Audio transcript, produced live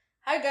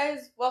Hi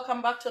guys,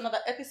 welcome back to another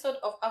episode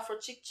of Afro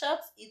Chick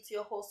Chats. It's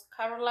your host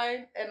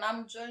Caroline, and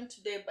I'm joined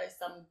today by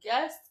some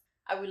guests.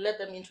 I will let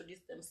them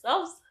introduce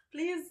themselves,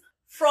 please.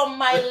 From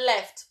my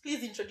left,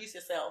 please introduce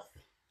yourself.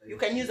 You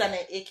can use an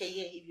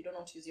AKA if you don't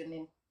want to use your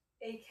name.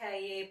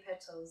 AKA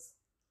Petals.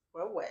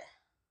 Where? Oh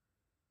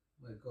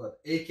my God,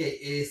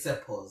 AKA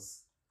Seppos.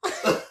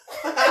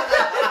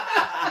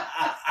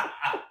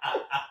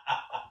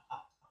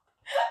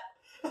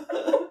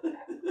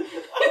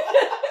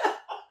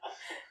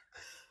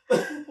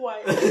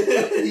 Why?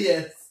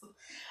 Yes.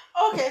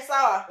 Okay,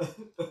 Sawa.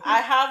 I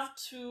have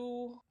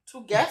two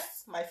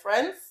guests, my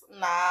friends.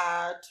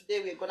 Now,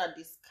 today we're gonna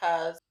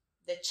discuss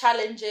the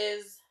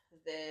challenges,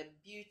 the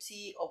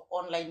beauty of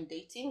online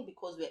dating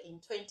because we're in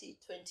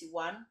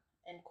 2021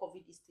 and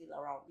COVID is still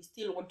around. We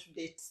still want to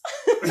date.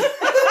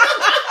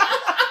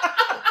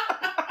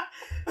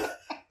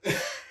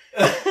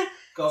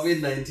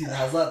 COVID-19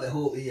 has that the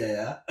whole year,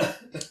 yeah?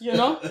 You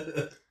know?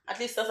 At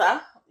least that's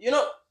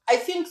I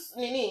think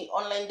Nini,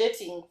 online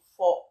dating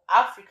for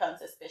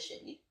Africans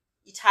especially,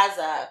 it has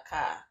a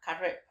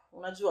rep.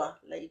 Unajua,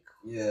 like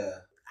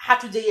Yeah.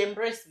 hatujai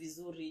embrace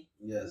vizuri.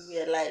 Yes.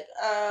 We're like,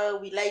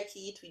 we like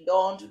it, we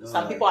don't.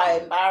 Some like people are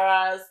it.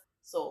 embarrassed.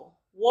 So,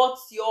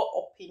 what's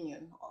your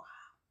opinion?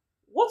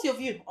 What's your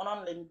view on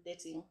online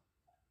dating?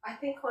 I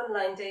think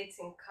online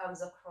dating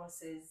comes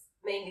across as,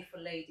 mainly for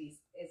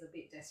ladies, is a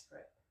bit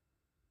desperate.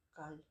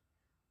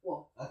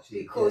 Well,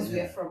 Actually, because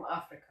yeah. we're from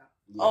Africa.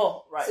 Yeah.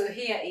 Oh, right. So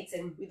here it's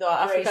with our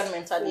African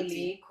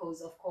mentality.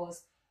 Because, of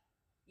course,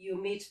 you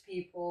meet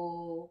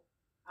people,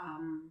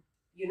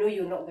 you know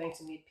you're not going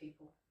to meet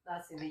people.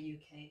 That's in the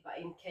UK. But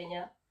in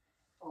Kenya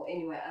or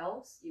anywhere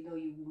else, you know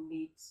you will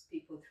meet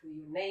people through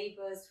your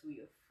neighbors, through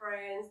your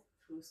friends,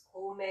 through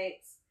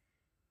schoolmates.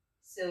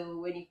 So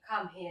when you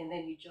come here and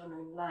then you join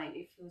online,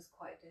 it feels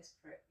quite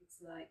desperate.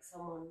 It's like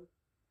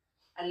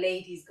a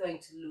lady is going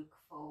to look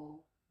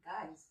for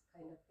guys,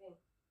 kind of thing.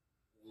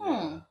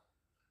 Yeah.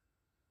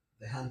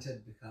 The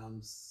hunted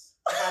becomes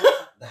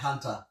the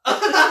hunter.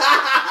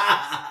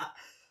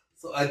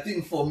 So I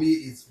think for me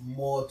it's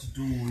more to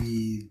do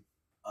with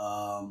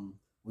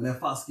when I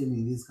first came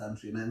in this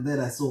country, and then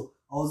I saw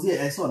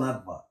an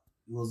advert.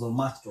 It was on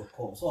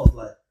Match.com. So I was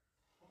like,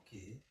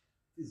 okay,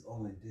 this is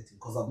online dating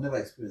because I've never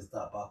experienced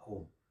that back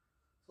home.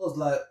 So I was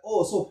like,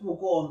 oh, so people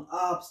go on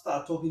apps,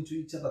 start talking to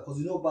each other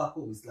because back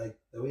home it's like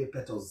the way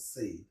Petals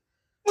say.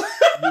 You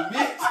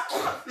meet.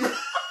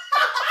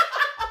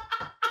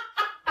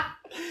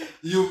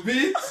 You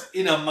meet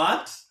in a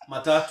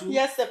matatu.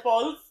 Yes,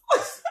 Paul.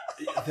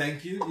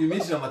 Thank you. You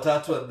meet in a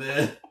matatu and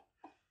then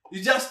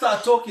you just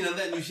start talking and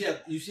then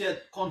you share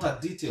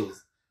contact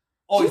details.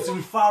 Or it's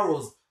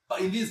referrals.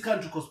 But in this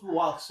country, because people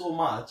work so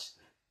much,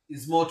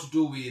 it's more to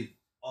do with,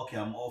 okay,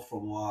 I'm off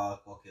from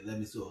work. Okay, let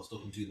me see what I was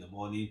talking to you in the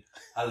morning.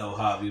 Hello,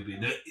 how have you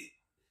been?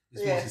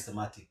 It's more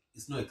systematic.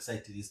 It's not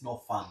exciting. It's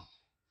not fun.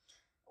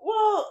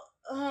 Well,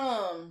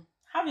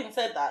 having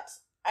said that,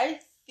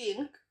 I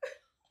think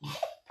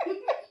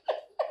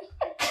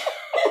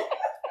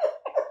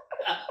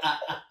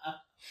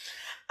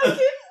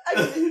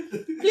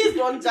please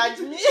don't judge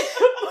me.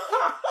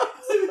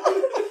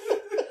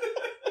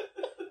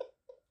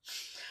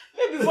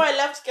 Maybe before I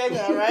left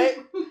Kenya, right?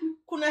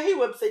 Kuna hii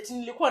website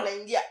nilikuwa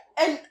naingia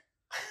and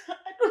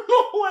I don't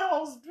know why I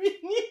was doing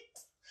it.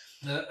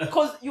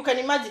 Because you can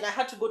imagine I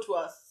had to go to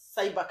a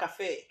cyber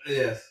cafe.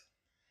 Yes.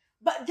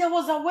 But there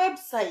was a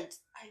website.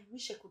 I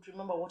wish I could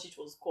remember what it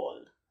was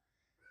called.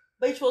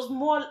 But it was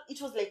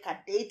like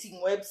a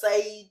dating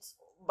website.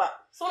 But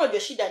some of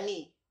your shida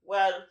ni,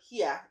 well,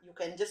 here, you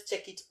can just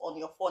check it on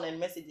your phone and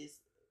messages.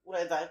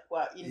 Whether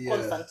in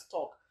constant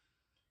talk.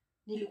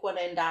 Nilikuwa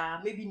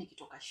naenda, maybe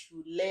nikitoka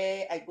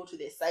shule, I go to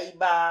the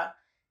cyber.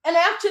 And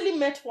I actually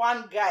met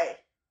one guy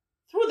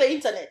through the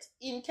internet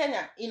in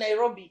Kenya, in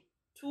Nairobi,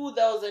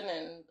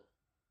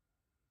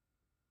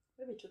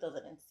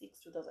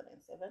 2006,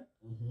 2007.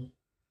 Mm-hmm.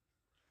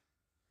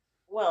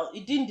 Well,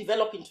 it didn't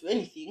develop into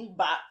anything,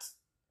 but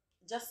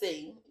just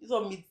saying,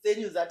 hizo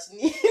mitsenyu that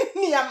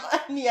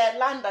near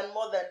London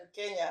more than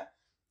Kenya.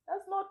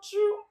 That's not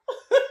true.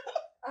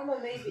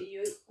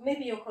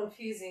 Maybe you're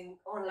confusing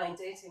online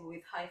dating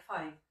with high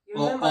five. You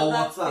Or remember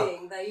that WhatsApp.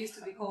 thing that used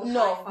to be called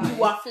No, high five?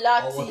 you are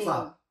flirting.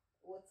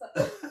 What's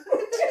up?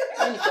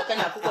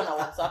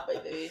 WhatsApp, by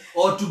the way.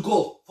 Or to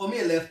go. For me,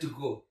 I left to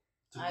go.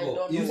 I don't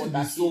know it used what to be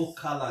that so is.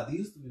 colored. It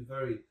used to be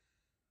very.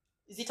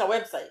 Is it a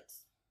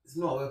website? It's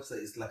not a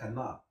website. It's like an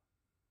app.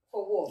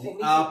 For what? The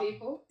For app, meeting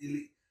people?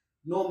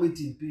 Not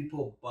meeting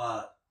people,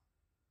 but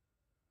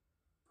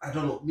I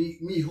don't know.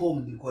 Me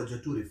home nilikuwa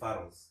two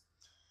referrals.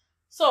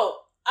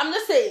 So I'm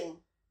just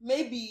saying,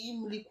 maybe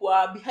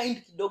mlikuwa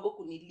behind kidogo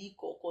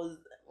kuniliko, because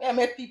I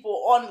met people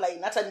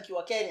online hata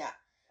nikiwa Kenya.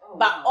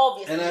 But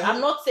obviously,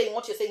 I'm not saying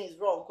what you're saying is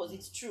wrong, because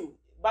it's true.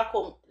 Back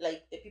home,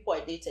 like the people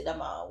I dated,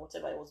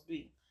 whatever I was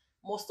doing,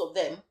 most of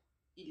them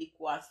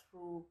ilikuwa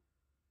through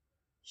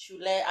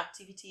shule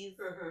activities,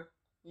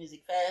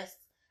 music fest.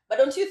 But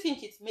don't you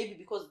think it's maybe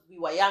because we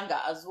were younger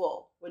as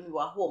well when we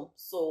were home?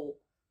 So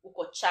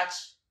uko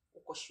church,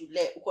 uko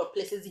shule, uko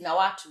places in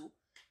watu,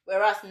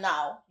 Whereas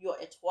now you're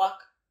at work,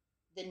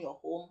 then you're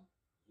home,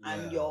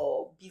 and Yeah.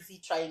 you're busy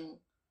trying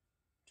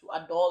to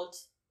adult.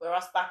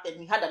 Whereas back then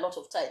we had a lot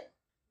of time.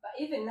 But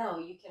even now,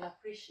 you can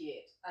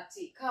appreciate that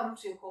it come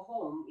to go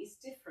home is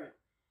different.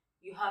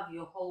 You have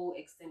your whole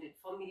extended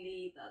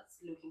family that's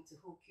looking to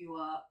hook you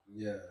up.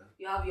 Yeah.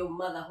 You have your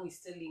mother who is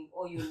telling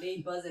all your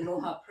neighbors and all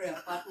her prayer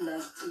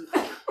partners to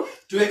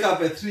To wake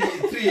up at 3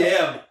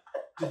 a.m.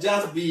 to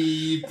just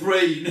be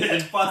praying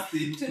and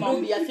fasting. To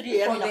Mambo ya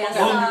 3 a.m. For their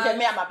inakuanga sons.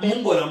 kukemea mapepo.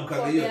 Mungu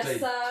anamkaga for hiyo their time.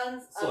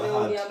 sons. So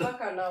Ameongea hard.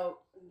 mpaka now,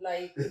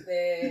 like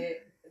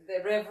the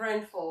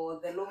reverend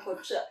for the local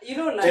church. You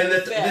know, like And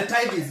the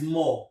time is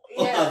more.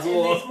 yeah, as and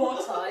well. there's more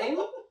time.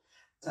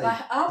 Time.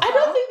 But I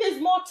don't think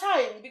there's more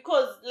time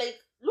because, like,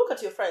 look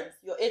at your friends,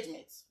 your age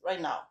mates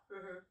right now.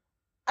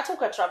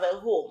 Atoka travel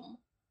home,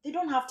 they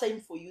don't have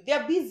time for you.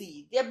 They're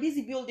busy. They're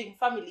busy building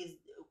families.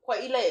 Kwa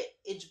ile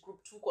age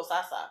group tuko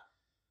sasa.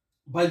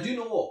 But do you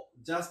know what?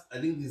 Just, I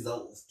think this is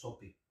out of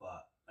topic,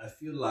 but I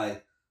feel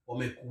like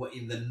wamekuwa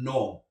in the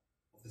norm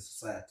of the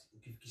society.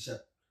 Ukifikisha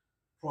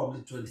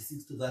probably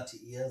 26 to 30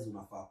 years,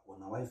 unafaa kuwa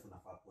na wife,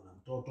 unafaa kuwa na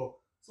mtoto.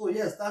 So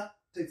yes, that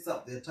takes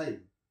up their time.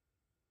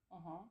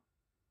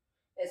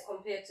 As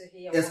compared to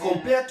here. As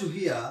compared to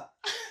here,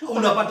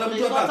 unapata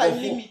There's no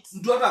time limit.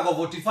 mtu hata ako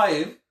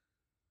 45,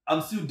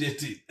 I'm still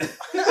dating. And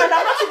I'm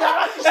not in a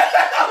rush.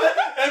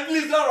 And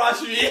please don't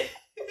rush me.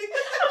 I'm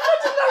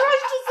not in a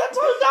rush to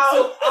settle down.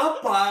 So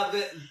upper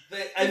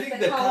I It's think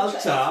the the culture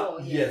culture, as well,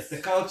 yes. yes. The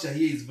culture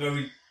here is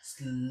very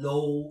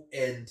slow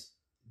and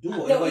do No,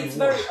 whatever it's you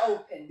very want.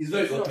 open. It's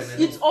very not open and-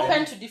 slow. It's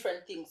open to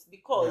different things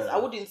because Yeah. I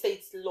wouldn't say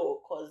it's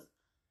low because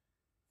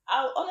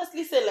I'll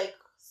honestly say, like,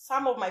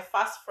 some of my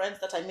first friends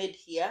that I made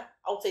here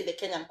outside the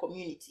Kenyan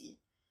community,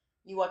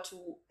 you were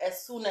to,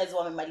 as soon as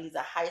wamemaliza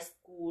high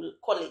school,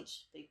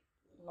 college, like,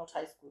 not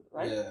high school,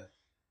 right? Yeah.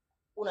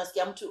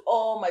 Unasikia mtu,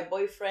 oh, my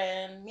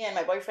boyfriend, me and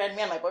my boyfriend.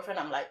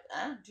 I'm like,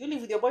 do you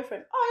live with your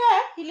boyfriend? Oh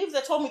yeah, he lives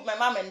at home with my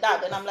mom and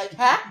dad. And I'm like,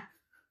 huh?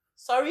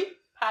 Sorry,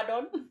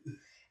 pardon.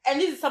 And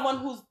this is someone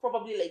who's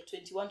probably like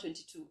 21,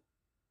 22.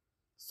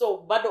 So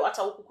bado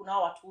hata huku kuna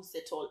watu who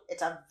settle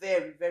at a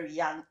very, very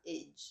young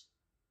age.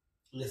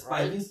 Yes, but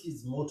Right. I think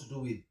it's more to do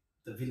with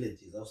the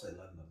villages outside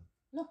London.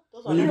 No,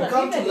 those When are you London.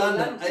 come to Even in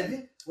London, London. I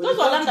think when those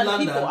you are come to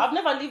London people. I've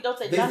never lived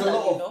outside there's London, a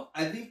lot you of, know.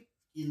 I think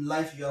in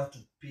life you have to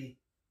pick,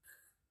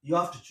 you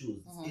have to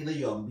choose. It's Mhm. either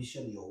your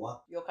ambition, your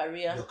work, Your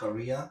career, your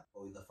career,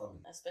 or with the family.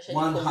 especially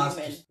One for has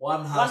women. to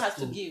one has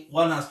to give.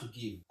 One has to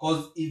give.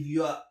 Because if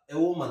you are a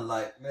woman,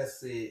 like let's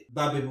say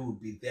that baby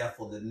would be there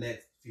for the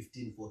next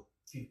 15,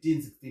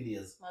 16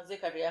 years. Maze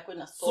career yako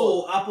ina So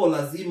stall. hapo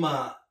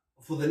lazima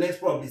for the next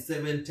probably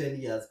 7-10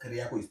 years career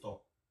yako is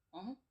stop.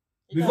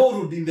 It Before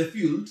urudi in the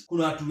field,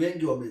 kuna watu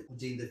wengi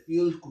wamekuja in the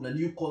field, kuna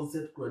new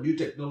concept, kuna new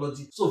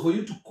technology. So for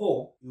you to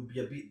cope, it will be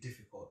a bit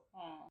difficult.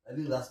 I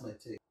think that's my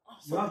take.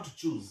 You have to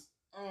choose.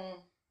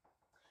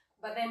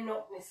 But then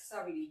not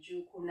necessarily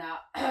juu kuna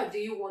do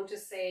you want to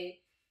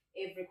say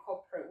every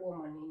corporate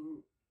woman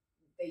in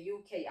the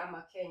UK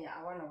ama Kenya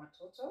hawana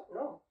watoto?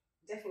 No,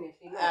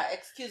 definitely not.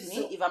 Excuse me,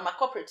 So- if I'm a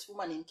corporate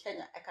woman in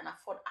Kenya, I can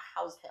afford a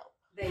house help.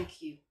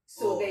 Thank you.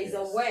 So Oh, there is yes.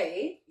 a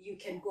way you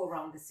can go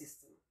around the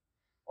system.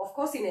 Of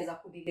course, inaweza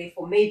kudelay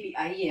for maybe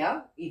a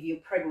year if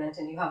you're pregnant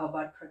and you have a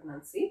bad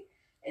pregnancy,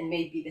 and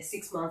maybe the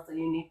 6 months that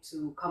you need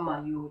to come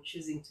out, you're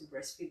choosing to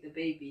breastfeed the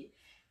baby.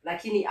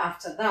 Lakini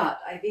after that,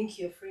 I think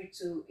you're free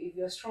to, if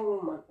you're a strong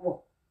woman,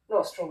 well,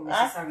 not strong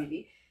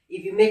necessarily,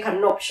 if you make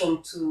an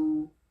option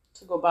to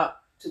To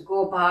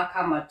go back,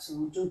 ama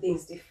to do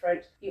things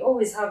different, you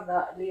always have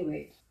that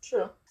leeway.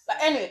 True. But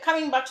anyway,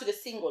 coming back to the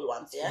single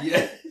ones, yeah?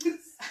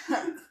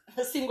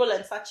 Yes. Single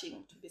and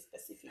searching, to be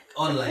specific.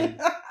 Online.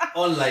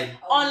 Online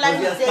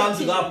Because he has come to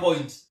dating. that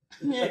point.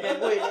 Yeah,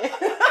 Gagwele.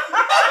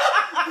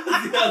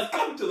 He has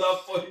come to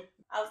that point.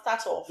 I'll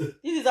start off.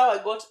 This is how I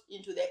got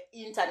into the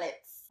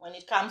internet when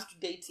it comes to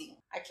dating.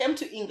 I came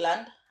to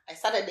England. I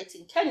started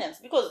dating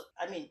Kenyans because,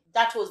 I mean,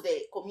 that was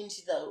the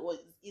community that was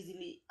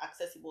easily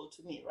accessible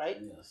to me, right?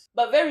 Yes.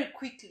 But very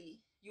quickly,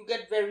 you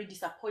get very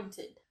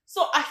disappointed.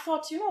 So I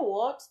thought, you know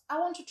what? I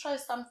want to try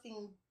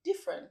something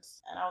different.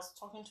 And I was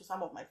talking to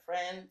some of my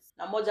friends.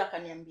 Na moja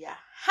akaniambia,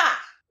 ha!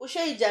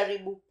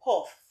 Ushaijaribu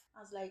POF.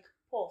 I was like,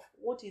 POF?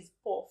 What is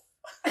POF?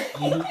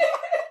 Mhm.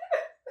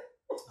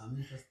 I'm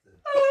interested.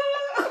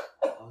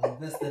 I'm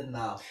invested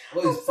now.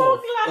 What I'm is so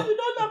POF? glad we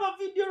don't have a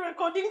video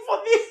recording for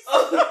this.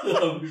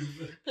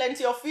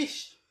 Plenty of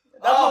fish.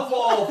 That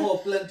was- for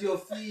plenty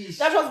of fish.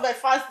 That was my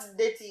first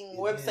dating It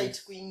website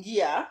is.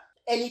 kuingia,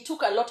 and it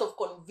took a lot of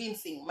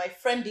convincing. My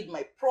friend did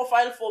my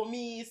profile for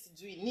me,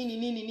 sijui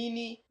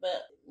nini.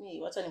 But me,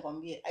 wacha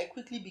nikwambie, I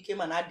quickly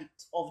became an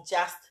addict of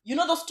just, you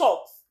know those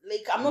talks?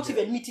 Like, I'm not Yeah.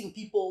 even meeting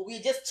people.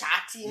 We're just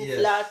chatting, Yes.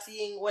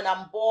 flirting. When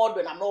I'm bored,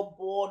 when I'm not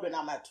bored, when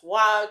I'm at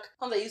work.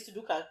 Because I used to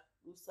do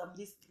some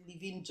this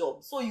living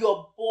job. So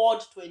you're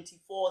bored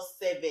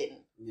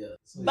 24/7. Yeah.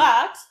 So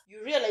But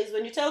you realize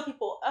when you tell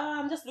people,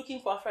 I'm just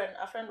looking for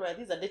a friend where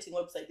this is a dating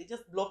website, they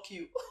just block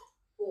you.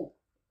 Oh.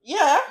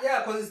 Yeah.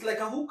 yeah, because it's like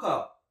a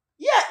hookup.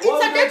 Yeah, it's Why a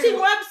would I dating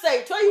do-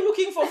 website. Why are you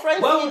looking for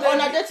friends Why would I on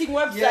a be- dating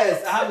website?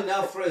 Yes, I have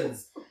enough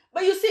friends.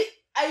 But you see,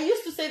 I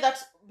used to say that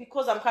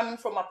because I'm coming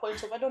from a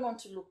point of I don't want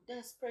to look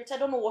desperate. I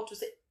don't know what to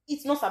say.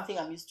 It's not something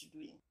I'm used to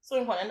doing.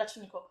 So when I end up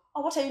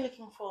oh, what are you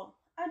looking for?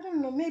 I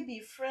don't know. Maybe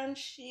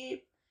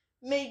friendship.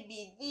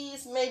 Maybe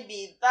this.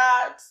 Maybe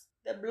that.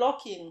 The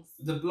blockings.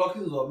 The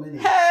blockings were many.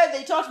 Hey,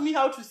 they taught me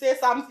how to say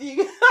something.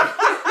 So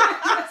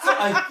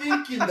I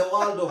think in the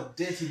world of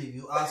dating, if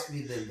you ask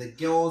me, then the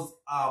girls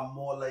are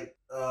more like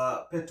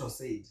Petro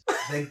said.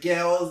 The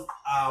girls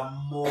are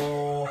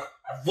more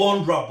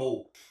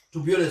vulnerable,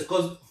 to be honest.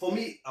 Because for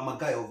me, I'm a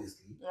guy,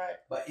 obviously. Right.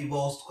 But if I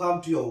was to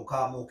come to you, I would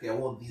come, okay, I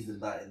want this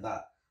and that and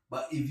that.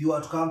 But if you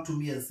were to come to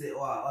me and say,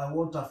 oh, I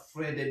want a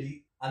friend,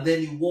 and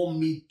then you want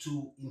me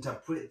to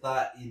interpret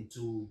that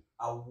into,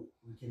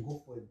 we can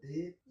go for a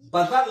date.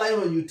 But that line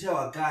when you tell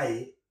a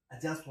guy, I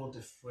just want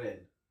a friend,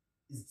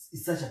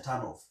 it's such a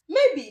turn off.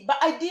 Maybe, but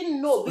I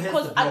didn't know So hence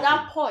because the at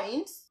that blocking.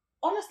 point,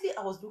 honestly,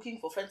 I was looking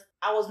for friends.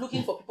 I was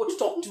looking for people to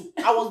talk to.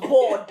 I was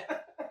bored.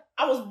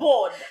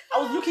 I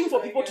was looking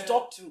for people to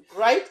talk to,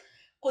 right?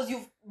 Because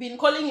you've been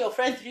calling your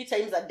friend 3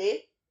 times a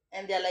day,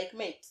 and they're like,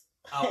 mate.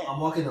 I'm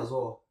working as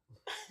well.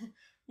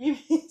 Mimi,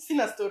 seen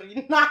a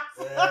story. Nah.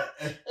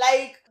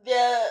 Like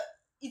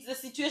it's the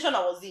situation I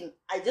was in.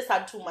 I just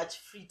had too much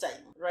free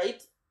time,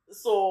 right?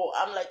 So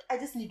I'm like, I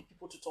just need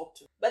people to talk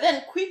to. But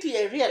then quickly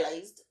I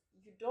realized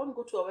you don't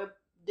go to a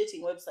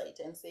dating website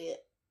and say,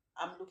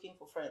 I'm looking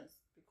for friends.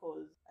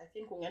 Because I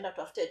think ungeenda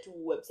tafute tu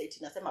website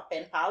inasema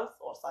pen pals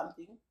or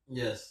something.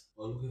 Yes,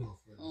 we're looking for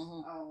friends.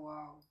 Mm-hmm. Oh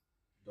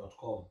wow.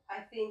 .com.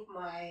 I think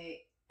my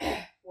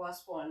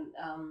worst one,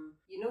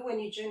 when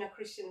you join a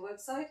Christian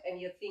website and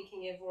you're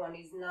thinking everyone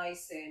is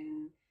nice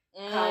and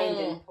kind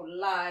and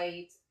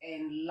polite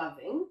and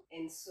loving,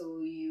 and so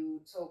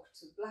you talk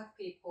to black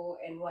people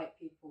and white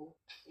people,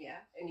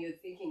 and you're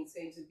thinking it's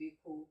going to be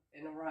cool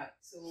and alright.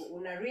 So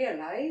when I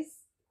realize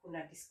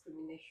una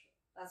discrimination,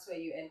 that's where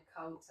you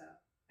encounter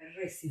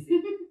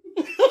racism.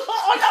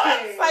 On a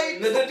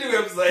website. The dating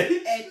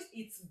website. At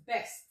its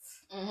best.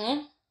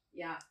 Mm-hmm.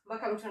 Yeah,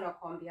 mpaka mtu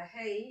anakuambia,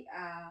 hey,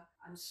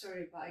 I'm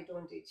sorry but I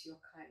don't date your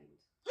kind.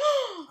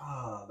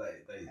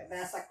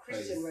 That's a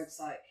Christian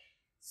website.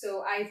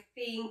 So I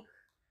think.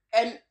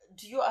 And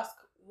do you ask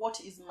what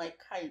is my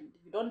kind?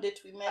 You don't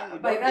date women. You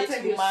by don't that date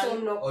time you're so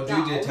human. knocked Or do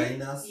down. you date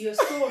hyenas? You're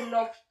so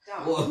knocked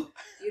down. What?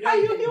 You don't Are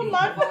you even think human?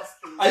 of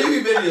asking. Are you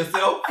even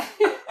yourself?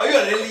 Are you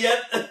an alien?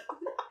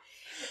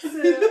 So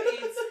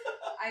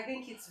I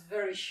think it's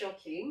very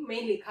shocking,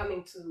 mainly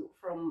coming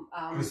from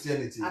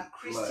Christianity. a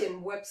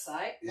Christian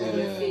website. Yeah. And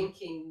you're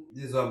thinking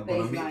This is where I'm gonna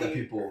There's meet the like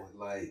people.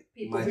 Like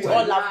people my who We type.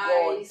 all are love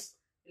God. nice,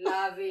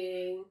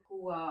 loving,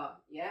 who are,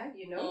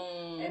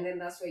 and then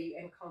that's where you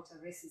encounter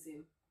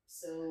racism.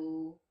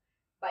 So,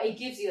 but it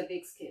gives you a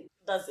big skin.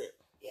 Does it?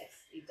 Yes,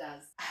 it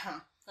does.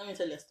 Let me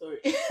tell you a story.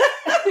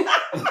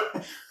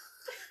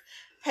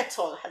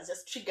 Petrol has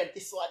just triggered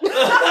this one.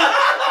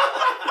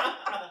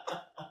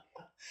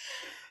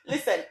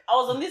 Listen, I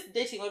was on this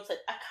dating website.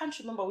 I can't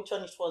remember which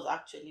one it was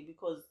actually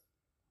because,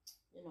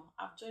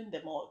 I've joined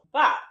them all.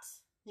 But,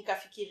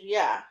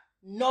 nikafikiria,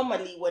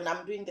 normally when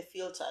I'm doing the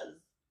filters,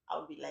 I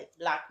would be like,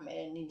 black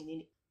men,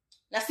 nini.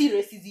 Now, see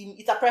racism,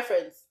 it's a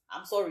preference.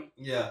 I'm sorry.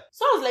 Yeah.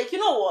 So I was like, you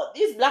know what?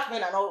 These black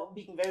men are not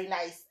being very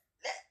nice.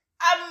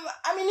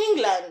 I'm in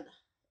England.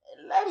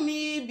 Let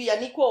me be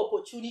an equal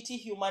opportunity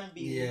human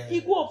being. Yes.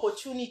 Equal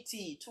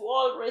opportunity to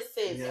all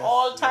races, Yes,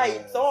 all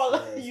types, all,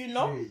 yes,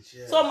 preach,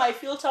 yes. So my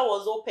filter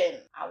was open.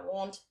 I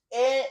want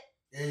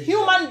Asian.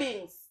 human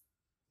beings.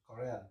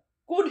 Korean.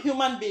 Good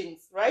human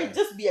beings, right? Yes.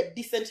 Just be a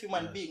decent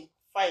human Yes. being.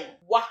 Fine.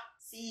 Wah.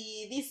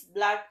 See, these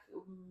black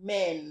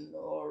men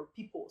or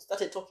people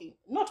started talking.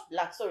 Not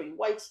black, sorry,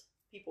 white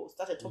people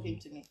started talking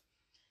to me.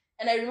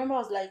 And I remember I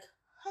was like,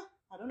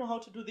 I don't know how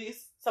to do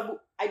this. Sabu,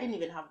 I didn't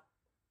even have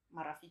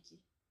marafiki.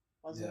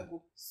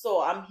 Wazungu.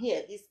 So I'm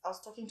here. I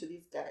was talking to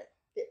this guy.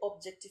 The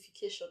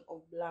objectification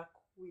of black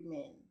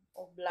women,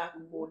 of black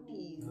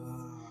bodies,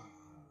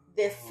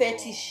 the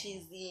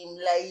fetishism,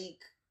 like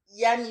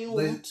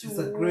yani It's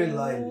a grey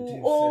line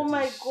between oh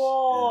my fetish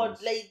god,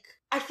 and- like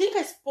I think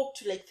I spoke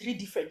to like 3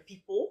 different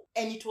people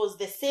and it was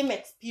the same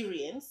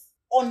experience,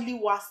 only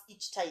worse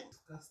each time.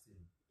 Disgusting.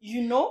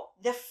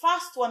 The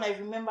first one I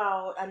remember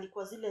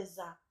alikuwa zile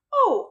za,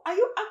 oh, are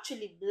you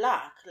actually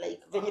black?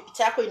 Like venye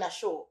picha yako ina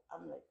show.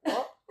 I'm like,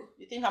 what?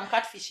 You think I'm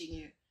catfishing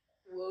you?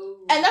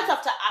 Whoa. And that's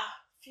after a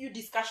few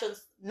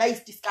discussions,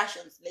 nice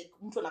discussions, like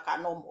mtu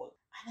anakaa normal.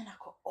 And then I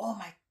go, oh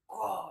my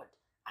god,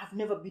 I've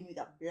never been with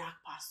a black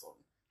person.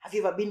 Have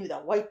you ever been with a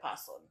white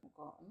person? I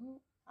go,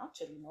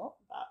 actually no,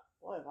 but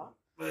whatever.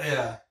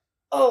 Yeah.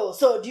 Oh,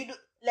 so do you do,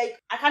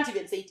 like, I can't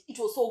even say it. It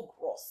was so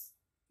gross.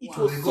 It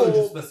Wow. was They go into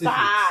so specifics.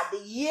 bad.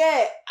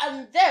 Yeah.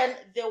 And then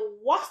the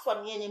worst one,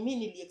 I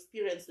immediately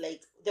experienced,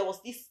 like, there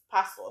was this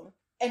person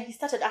and he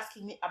started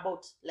asking me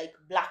about, like,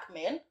 black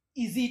men.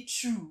 Is it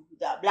true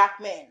that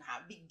black men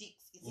have big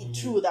dicks? Is it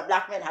true that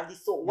black men have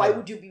this? So why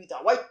would you be with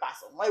a white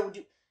person? Why would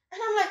you?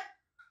 And I'm like,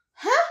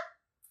 huh?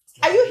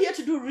 Are you here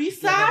to do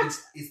It's like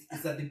research?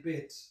 it's a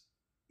debate.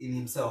 in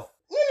himself.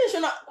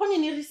 Kwani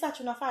ni research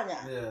unafanya?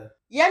 Yeah.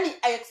 Yani,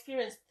 I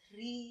experienced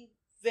 3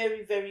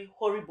 very, very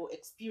horrible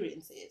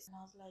experiences. And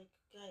I was like,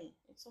 guy,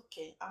 it's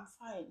okay. I'm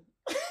fine.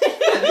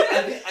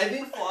 I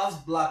think for us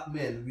black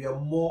men, we are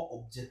more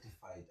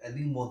objectified. I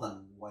think more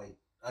than white.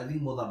 I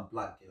think more than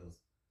black girls.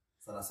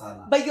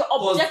 Sana. But you're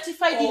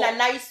objectified in a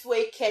nice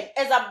way, Ken.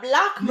 As a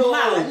black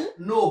man.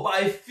 No, but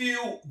I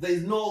feel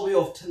there's no way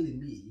of telling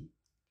me,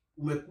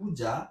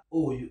 umekuja,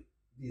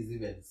 this is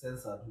even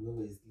censored,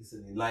 whoever is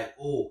listening, like,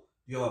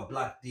 you have a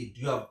black date,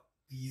 you have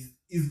these,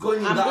 it's going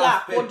in that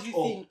black, aspect. what do you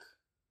think?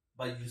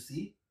 But you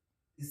see,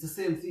 it's the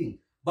same thing.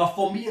 But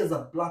for me as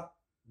a black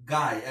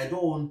guy, I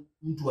don't want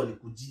mtu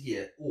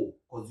anikujie,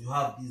 because you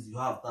have this, you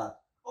have that.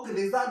 Okay,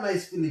 there's that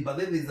nice feeling, but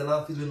then there's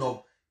another feeling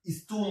of,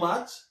 it's too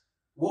much.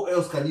 What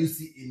else can you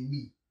see in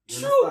me? You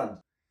understand?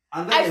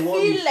 And then I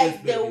feel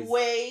like the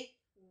way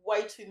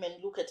white women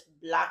look at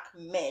black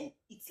men,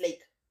 it's like,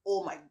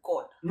 oh my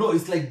God. No,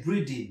 it's like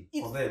breeding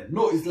for them.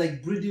 No, it's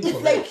like breeding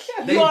for them.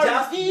 They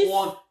just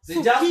want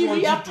you to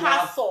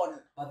have,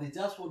 but they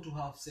just want to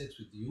have sex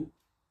with you,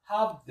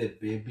 have the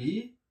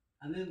baby,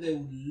 and then they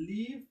will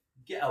leave,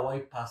 get a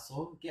white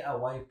person, get a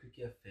white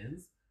picket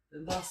fence,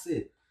 and that's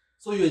it.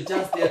 So you're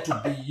just there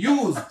to be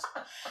used.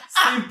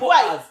 Simple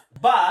as.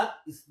 But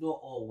it's not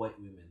all white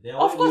women. There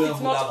are of course,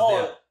 it's not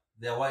all.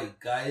 They're white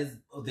guys,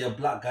 they're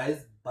black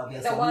guys, but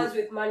they're the ones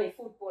with money,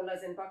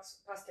 footballers and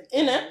basketball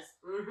players.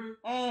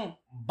 Mm-hmm.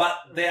 But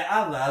there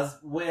are others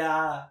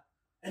where,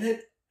 and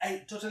then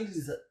I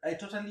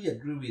totally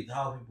agree with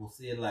how people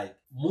say, like,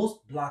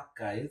 most black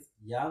guys,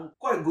 young,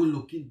 quite good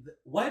looking.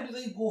 Why do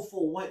they go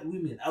for white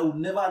women? I would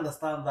never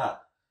understand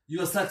that.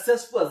 You're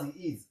successful as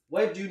he is.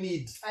 Why do you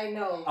need a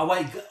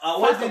white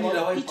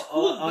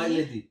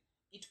lady?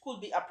 It could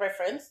be a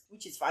preference,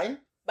 which is fine.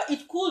 But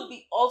it could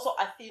be also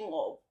a thing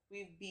of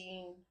we've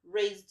been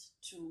raised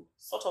to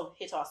sort of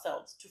hate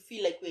ourselves, to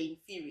feel like we're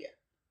inferior,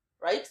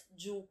 right?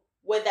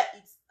 Whether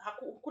it's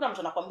hakuna mtu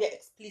anakuambia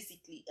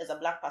explicitly as a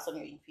black person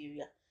you're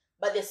inferior,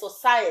 but the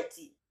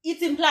society,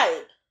 it's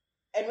implied,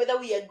 and whether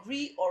we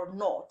agree or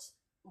not,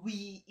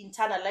 we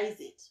internalize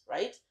it,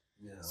 right?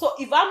 Yeah. So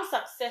if I'm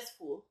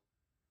successful,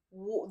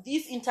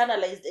 this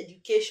internalized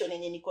education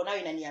in niko nayo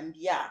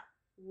inaniambia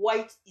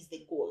white is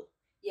the goal.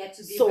 Yeah,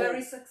 to be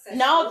very successful.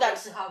 Now that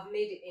to have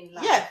made it in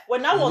life. Yeah,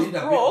 when I was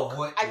broke,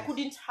 I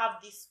couldn't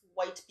have these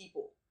white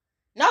people.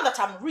 Now that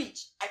I'm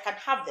rich, I can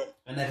have them.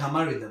 And I can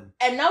marry them.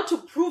 And now to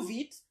prove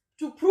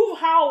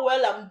how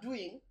well I'm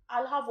doing,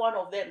 I'll have one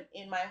of them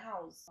in my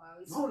house. Wow,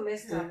 it's so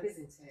messed up,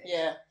 isn't it?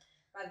 Yeah.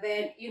 But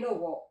then, you know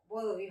what?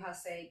 Both of you have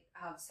said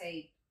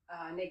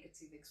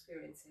negative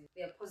experiences.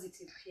 There are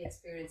positive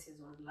experiences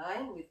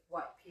online with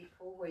white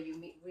people where you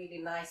meet really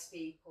nice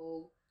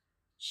people,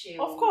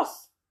 chill. Of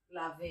course.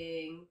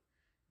 Loving,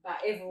 but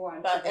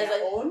everyone but to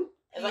their own.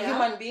 As a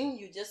human being,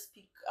 you just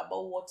speak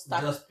about what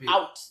stands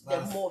out the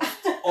most.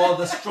 Or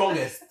the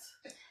strongest.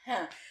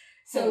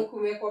 So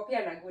kumekuwa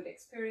pia na good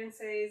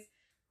experiences.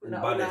 And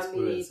bad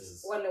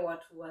experiences. Wale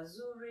watu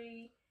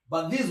wazuri.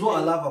 But this is what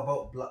I love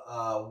about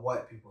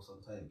white people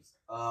sometimes.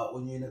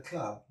 When you're in a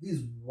club, this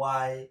is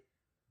why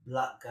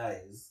black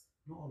guys,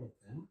 not all of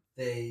them,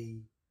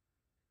 they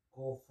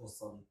go for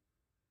some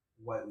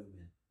white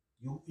women.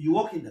 You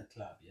walk in the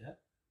club, yeah?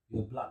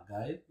 You're a black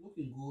guy,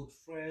 looking good,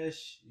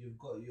 fresh, you've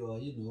got your,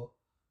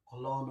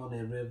 cologne on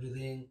and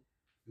everything.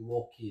 You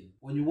walk in.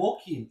 When you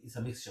walk in, it's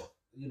a mixture.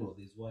 There's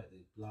white,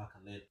 there's black,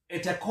 and then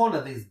at a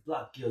corner, there's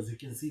black girls. You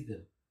can see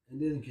them. And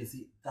then you can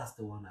see, that's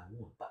the one I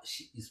want. But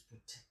she is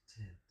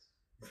protected.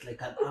 It's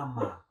like an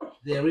armor.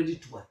 They're ready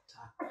to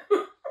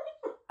attack.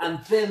 And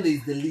then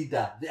there's the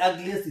leader. The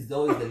ugliest is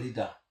always the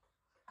leader.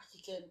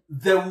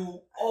 They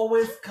will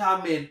always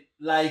come and,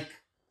 like,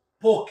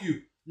 poke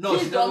you. No,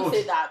 please don't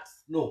say that.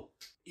 No.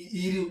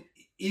 It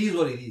is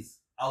what it is.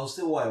 I'll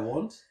say what I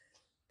want,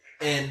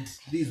 and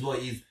this is what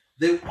it is.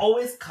 They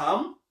always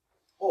come.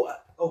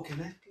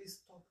 Can I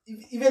please talk?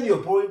 Even you're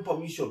borrowing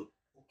permission.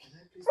 Can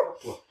I please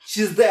talk to her?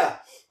 She's there.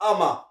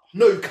 Ama.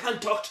 No, you can't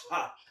talk to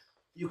her.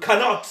 You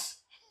cannot.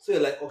 So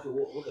you're like, okay,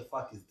 what the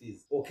fuck is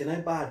this? Can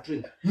I buy a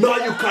drink? No,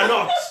 you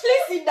cannot.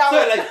 Please sit down. So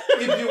you're like,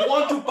 if you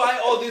want to buy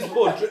all this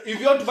if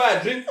you want to buy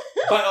a drink,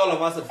 buy all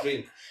of us a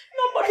drink.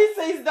 Nobody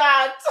says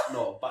that.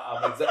 No, but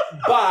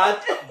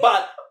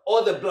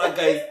all the black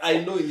guys I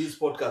know in this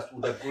podcast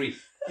would agree.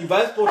 If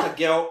I spot a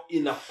girl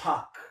in a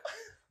park,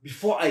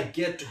 before I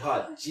get to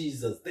her,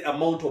 Jesus, the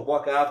amount of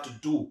work I have to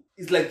do.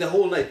 It's like the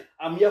whole night.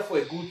 I'm here for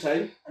a good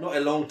time, not a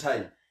long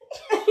time.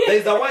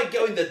 There's a white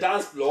girl in the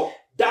dance floor.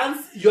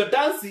 You're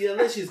dancing, and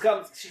then she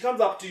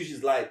comes up to you,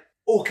 she's like,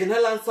 can I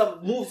learn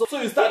some moves?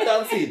 So you start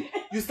dancing.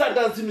 You start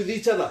dancing with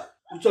each other.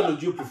 Which one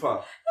would you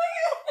prefer?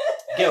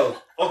 Girls,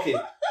 okay.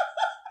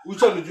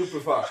 Which one would you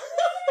prefer?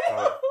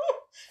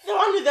 The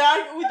one with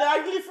the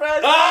ugly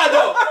friends.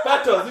 No,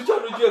 Patos, which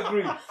one would you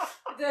agree?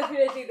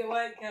 Definitely the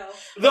white girl.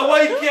 The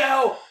white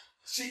girl.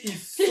 She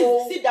is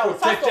so sit down.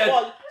 protected. First of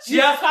all, she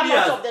has come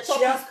out of the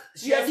topic.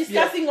 We are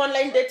discussing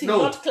online dating,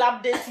 not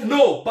club dating.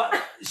 No, but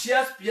she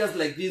has peers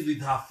like this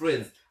with her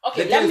friends.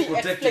 Okay, let me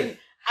explain.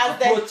 as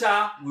the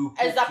approacher will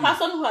as a poke you.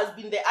 person who has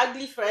been the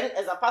ugly friend,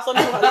 as a person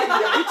who has been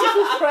the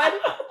beautiful friend,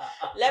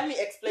 let me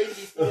explain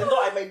this, even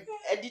though I might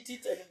edit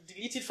it and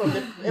delete it from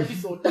the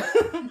episode.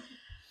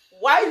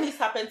 Why this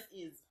happens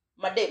is,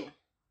 madam,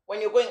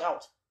 when you're going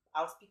out,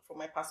 I'll speak from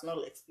my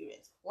personal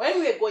experience. When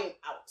we're going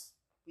out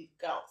with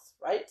girls,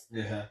 right?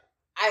 Yeah.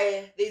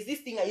 There's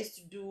this thing I used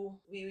to do.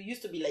 We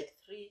used to be like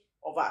 3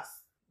 of us.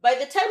 By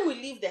the time we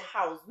leave the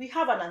house, we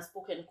have an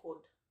unspoken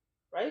code,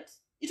 right?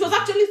 It was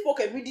actually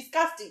spoken. We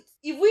discussed it.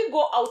 If we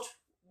go out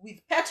with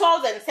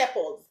petals and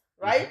sepals,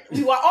 right?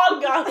 We were all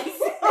girls.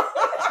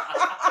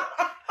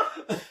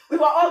 We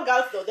were all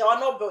girls though. There were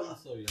no boys.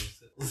 Sorry,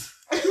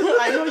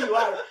 I know you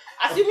are.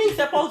 Assuming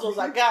sepals was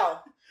a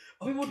girl,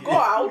 we would go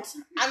out,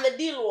 and the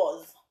deal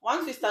was,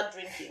 once we start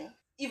drinking,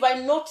 if I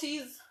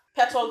notice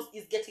petals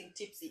is getting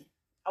tipsy,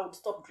 I would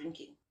stop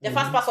drinking. The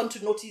first person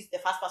to notice the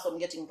first person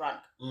getting drunk,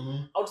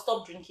 I would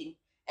stop drinking.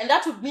 And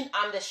that would mean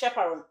I'm the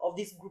chaperone of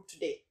this group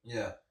today.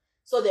 Yeah.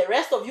 So the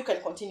rest of you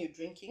can continue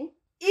drinking.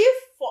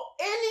 If for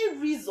any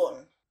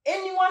reason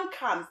anyone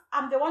comes,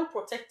 I'm the one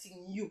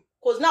protecting you.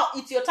 Because now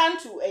it's your turn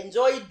to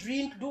enjoy,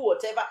 drink, do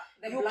whatever.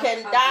 You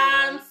can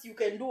dance, you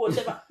can do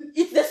whatever.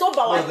 It's the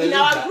sober one. In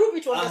our group,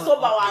 it was the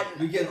sober one.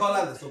 We can call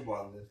her the sober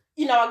one then.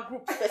 In our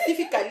group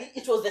specifically,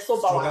 it was the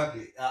sober Stroke one.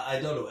 ugly. I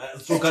don't know.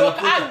 Stroke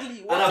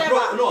ugly, whatever.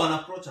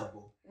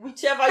 Unapproachable.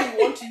 Whichever you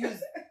want to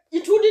use.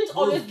 It wouldn't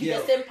always be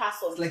girls. the same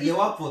person. It's like they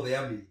work for the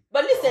army.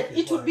 But listen,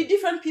 Okay, it would be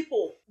different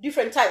people,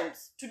 different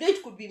times. Today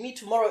it could be me,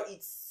 tomorrow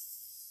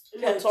it's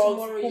petals,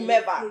 tomorrow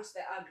whomever. You put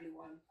the ugly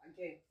one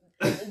again.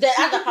 The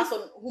other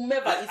person,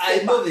 whomever is I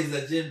sober. know there's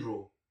a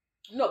general.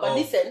 No, but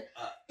listen,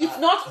 it's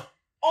not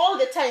all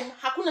the time.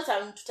 Hakuna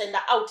time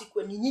tutaenda out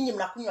ikwe ni nyinyi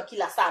mnakunywa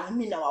kila saa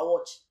mimi na wa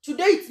watch.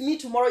 Today it's me,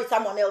 tomorrow it's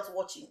someone else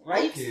watching,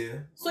 right? Okay.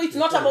 So it's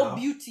not about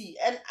beauty.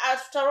 And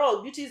after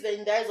all, beauty is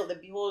in the eyes of the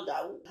beholder.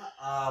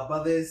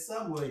 But there's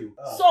somewhere you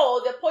are.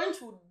 So the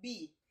point would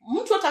be,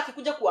 mtu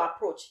akikuja ku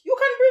approach, you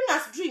can bring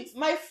us drinks,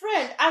 my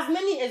friend, as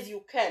many as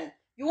you can.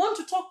 You want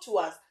to talk to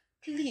us,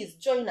 please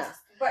join us.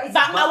 But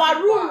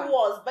our rule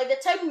was, by the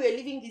time we were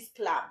leaving this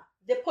club,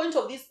 the point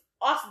of this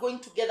us going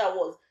together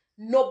was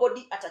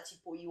nobody at a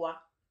chipoiwa,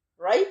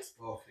 right?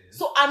 Okay.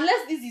 So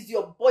unless this is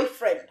your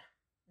boyfriend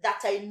that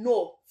I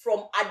know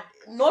from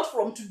not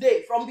from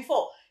today, from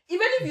before,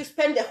 even if you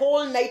spend the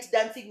whole night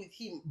dancing with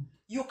him,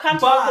 you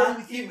can't go home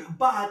with him.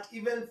 But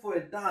even for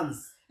a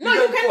dance. No,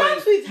 you can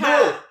dance with her.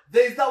 No,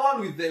 there's that one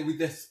with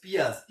the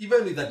spears,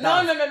 even with the dance.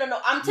 No.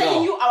 I'm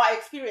telling you our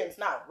experience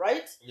now,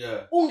 right?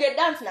 Yeah. Unge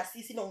dance na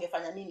sisi na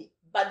ungefanya nini.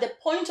 But the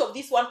point of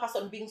this one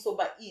person being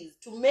sober is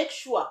to make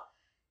sure.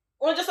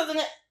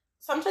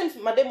 Sometimes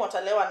madam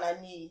watalewa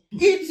nani.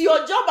 It's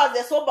your job as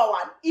the sober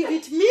one. If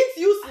it means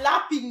you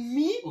slapping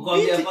me,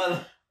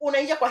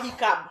 unaingia kwa hii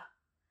cab.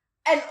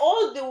 And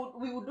all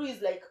we would do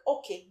is like,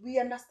 okay, we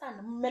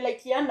understand.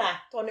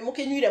 Mmelaikiana, tuone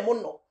mukenyuire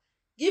mono.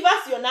 Give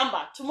us your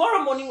number.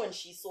 Tomorrow morning when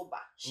she's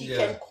sober, she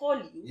can call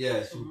you.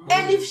 Yeah.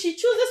 And if she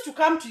chooses to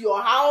come to your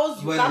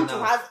house, you come to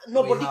her,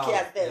 nobody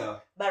cares then. Yeah.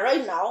 But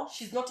right now,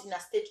 she's not in a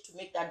state to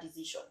make that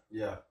decision.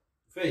 Yeah.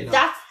 Fair enough.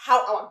 That's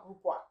how our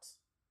group works.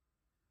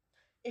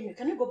 Amy,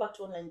 can you go back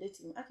to online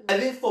dating? I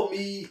think for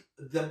me,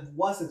 the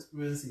worst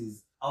experience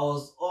is I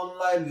was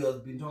online, we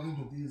had been talking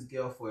to this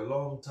girl for a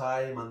long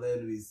time, and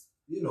then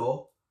we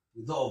thought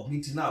of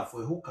meeting up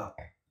for a hookup.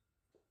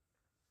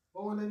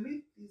 But when I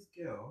meet this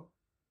girl,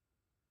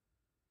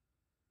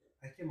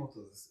 I came out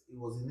of this. It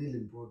was in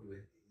Ealing Broadway.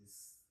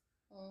 It's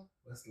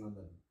West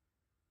London.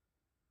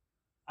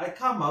 I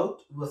come out.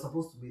 We were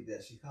supposed to meet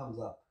there. She comes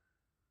up.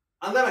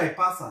 And then I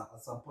pass her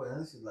at some point.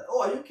 And she's like,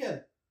 oh, are you Ken?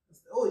 I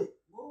said, oh,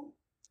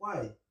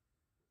 why?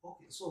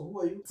 Okay, so who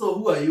are you?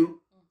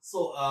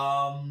 So,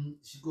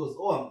 she goes,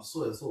 oh, I'm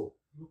so and so.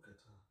 Look at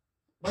her.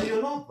 But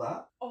you're not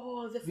that.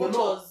 Oh, the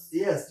photos.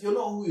 You're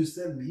not who you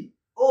sent me.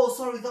 Oh,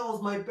 sorry, that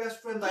was my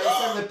best friend that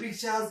I sent the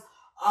pictures.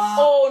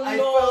 Oh, no. I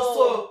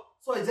felt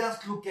so I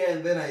just look at her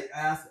and then I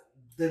asked,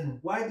 then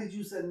why did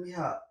you send me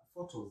her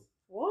photos?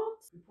 What?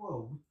 People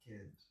are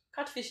wicked.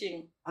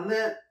 Catfishing. And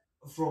then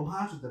from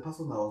her to the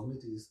person that I was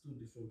meeting is 2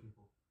 different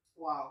people.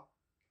 Wow.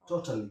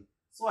 Totally.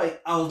 So I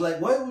was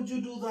like, why would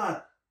you do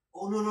that?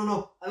 Oh,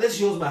 no. And then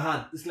she holds my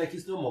hand. It's like,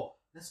 it's no more.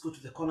 Let's go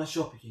to the corner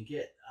shop. You can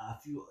get a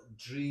few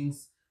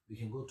drinks. We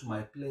can go to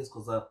my place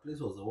because our place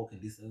was a walking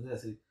distance. And then I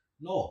said,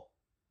 no,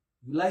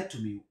 you lied to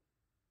me.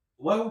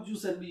 Why would you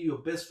send me your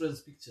best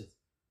friend's pictures?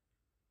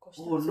 Gosh,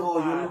 oh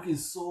no, you're looking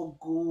so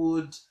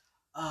good.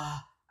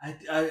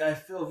 I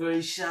felt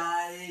very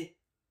shy.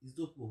 It's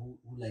those people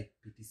who like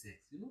pity sex.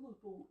 You know those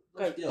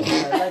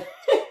girls.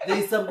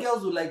 There's some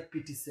girls who like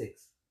pity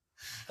sex.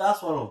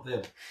 That's one of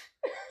them.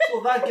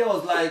 So that girl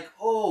was like,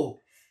 oh,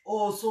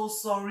 so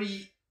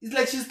sorry. It's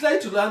like she's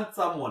trying to learn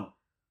someone.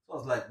 So I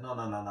was like, no,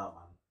 man.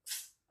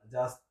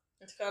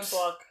 It can't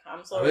work.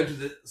 I'm sorry. I went to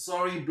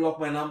the block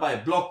my number.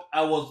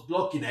 I was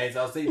blocking her.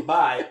 So I was saying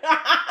bye.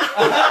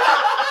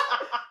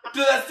 To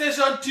the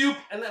station tube,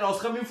 and then I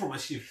was coming from a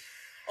shift.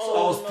 So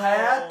I was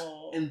tired,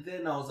 and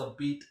then I was a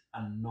bit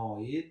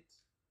annoyed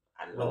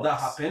when that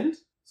happened.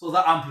 So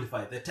that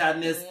amplified the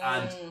tiredness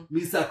and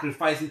me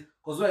sacrificing.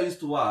 Because where I used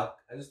to work,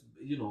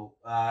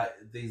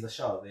 there's a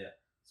shower there.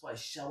 So I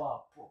shower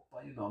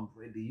proper, I'm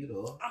ready,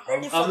 I'm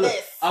ready for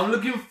this. I'm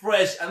looking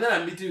fresh, and then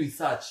I'm meeting with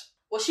such.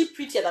 Was she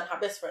prettier than her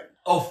best friend?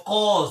 Of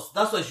course.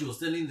 That's why she was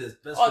telling the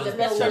best friend. The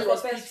best friend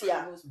was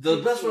prettier.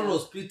 The best friend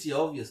was prettier,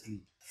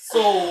 obviously.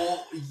 So,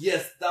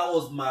 yes, that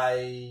was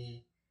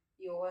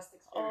your worst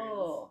experience.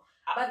 Oh.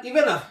 But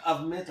even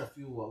I've met a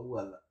few who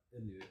are...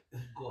 Anyway,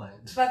 go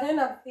ahead. But then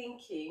I'm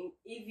thinking,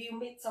 if you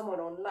meet someone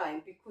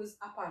online, because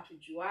apart from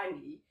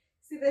Juani,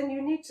 then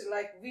you need to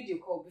video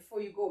call before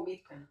you go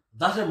meet them.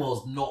 That time I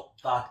was not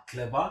that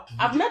clever.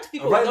 I've met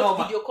people without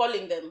video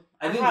calling them.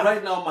 I think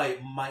right now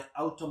my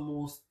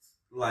outermost,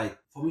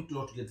 for me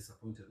not to get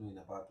disappointed, in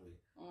a bad way,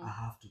 I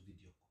have to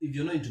video. If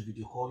you're not into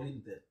video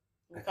calling, then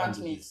I can't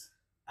meet. This.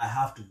 I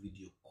have to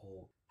video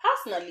call.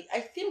 Personally,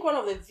 I think one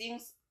of the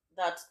things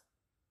that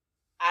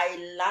I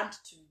learned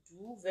to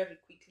do very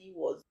quickly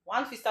was,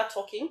 once we start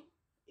talking,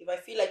 if I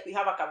feel like we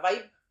have a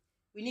vibe,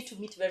 we need to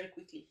meet very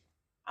quickly.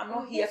 I'm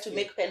not here to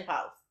make pen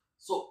pals.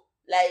 So,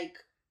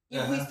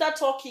 if we start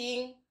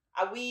talking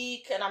a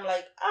week and I'm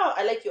like, oh,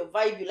 I like your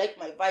vibe, you like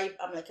my vibe,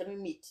 I'm like, can we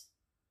meet?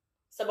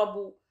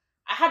 Sababu,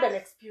 I had an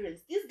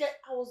experience. This guy,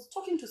 I was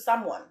talking to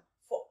someone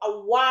for a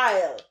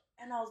while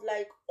and I was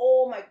like,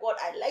 oh my God,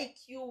 I like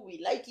you,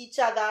 we like each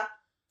other.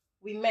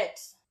 We met.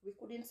 We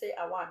couldn't say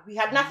a word. We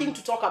had nothing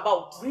to talk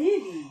about.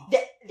 Really?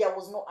 There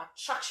was no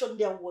attraction.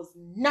 There was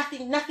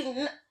nothing.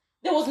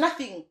 There was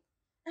nothing.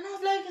 And I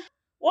was like,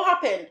 what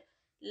happened?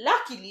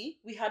 Luckily,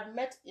 we had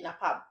met in a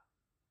pub.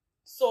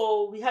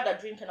 So we had a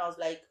drink and I was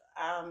like,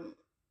 I'm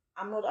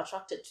not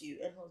attracted to you.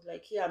 And he was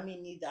like, yeah, me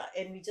neither.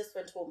 And we just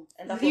went home.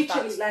 And that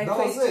literally was that.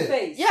 face to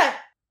face. Yeah.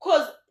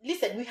 Because,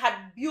 listen, we had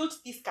built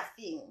this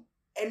thing.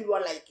 And we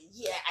were like,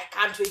 yeah, I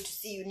can't wait to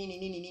see you.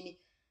 Nini.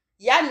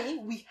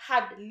 Yani, we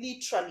had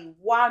literally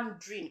one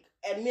drink.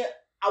 And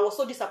I was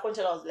so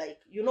disappointed. I was like,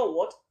 you know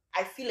what?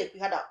 I feel like we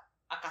had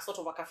a sort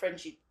of a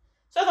friendship.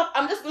 So I thought,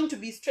 I'm just going to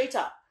be straight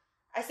up.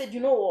 I said,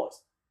 you know what?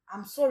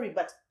 I'm sorry,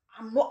 but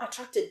I'm not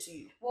attracted to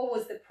you. What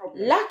was the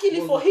problem?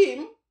 Luckily for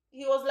him,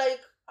 he was like,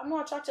 I'm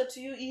not attracted to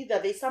you either.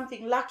 There's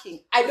something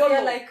lacking. I don't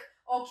know.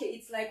 Okay,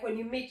 it's like when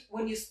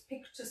you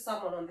speak to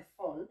someone on the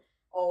phone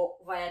or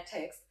via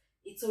text,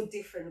 it's so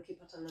different.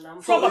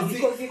 Probably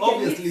because you can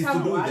obviously meet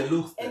someone to do with the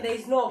looks and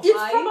there's no vibe.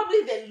 It's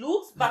probably the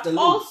looks, but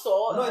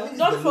also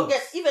don't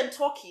forget, looks. even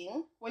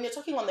talking, when you're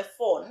talking on the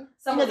phone,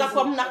 Someone there's is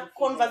a not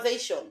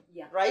conversation,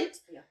 right?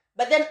 Yeah.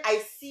 But then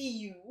I see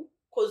you,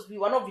 because we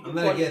were not video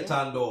calling. And then I get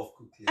turned off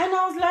quickly. And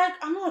I was like,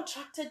 I'm not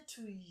attracted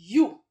to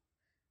you.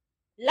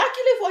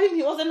 Luckily for him,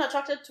 he wasn't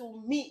attracted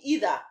to me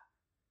either.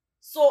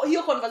 So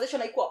your conversation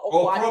equal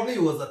awkward. Or probably he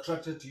was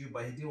attracted to you,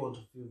 but he didn't want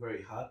to feel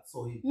very hard,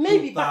 so he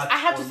maybe. But I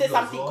had to say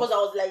something because I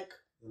was like,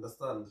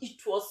 understand?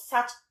 It was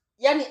such.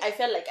 Yani, I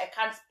felt like I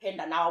can't spend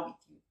an hour with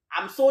you.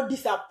 I'm so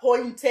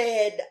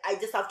disappointed. I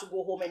just have to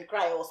go home and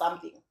cry or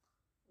something.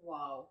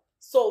 Wow.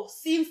 So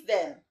since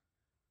then,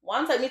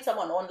 once I meet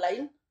someone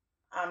online,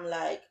 I'm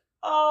like,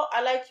 oh,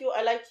 I like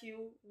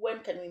you.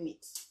 When can we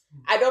meet?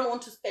 I don't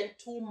want to spend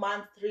 2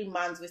 months, 3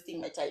 months wasting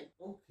my time.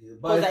 Okay,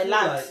 because I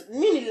learned.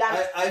 Mimi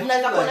learned.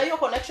 Mnaweza kuwa na hiyo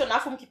connection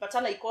afu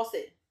mkipatana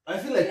ikose. I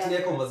feel like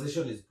clear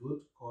conversation is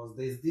good because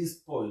there's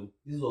this point.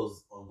 This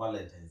was on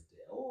Valentine's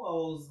Day.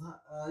 Oh,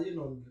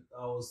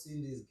 I was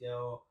seeing this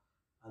girl,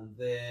 and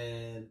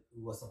then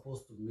we were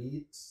supposed to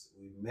meet.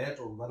 We met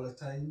on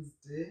Valentine's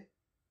Day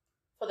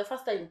for the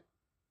first time.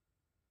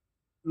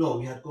 No,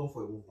 we had gone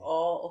for a movie.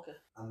 Oh, okay.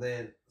 And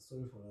then,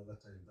 sorry for another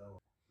time.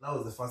 That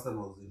was the first time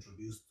I was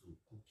introduced to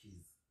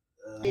cookies.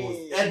 It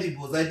was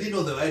edibles. I didn't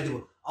know they were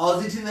edible. I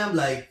was eating them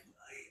like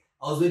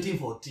I was waiting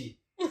for tea.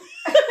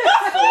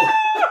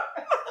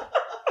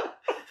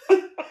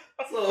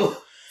 So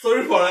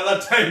sorry for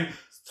another time.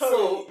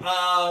 So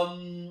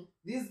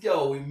this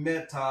girl, we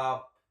met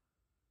up.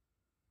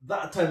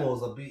 That time I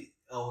was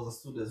a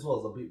student, so I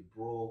was a bit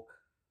broke.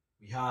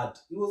 It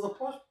was a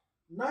posh,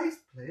 nice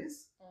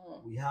place.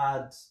 We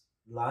had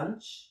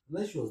lunch. And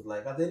then she was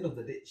like, at the end of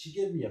the day, she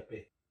gave me a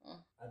pay.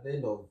 At the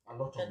end of a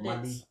lot of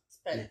money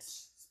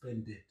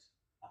spent it,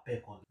 a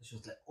pay on. She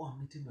was like, oh, I'm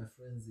meeting my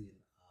friends in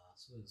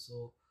so and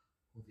so,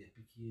 who they're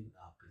picking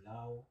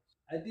pilau.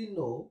 I didn't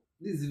know.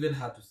 This is even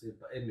hard to say,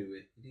 but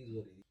anyway, it is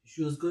what it is.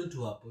 She was going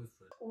to her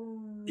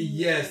boyfriend.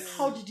 Yes.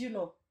 How did you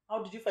know?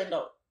 How did you find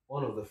out?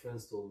 One of the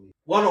friends told me.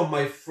 One of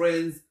my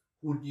friends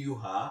who knew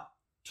her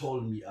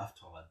told me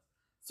afterwards.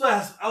 So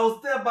I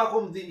was there back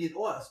home thinking,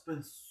 oh, I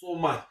spent so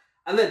much.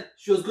 And then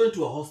she was going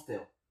to a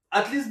hostel.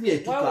 At least me, I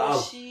took her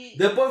out.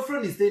 The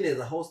boyfriend is staying at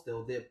a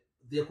hostel.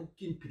 They're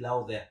cooking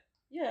pilau there.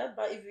 Yeah,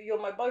 but if you're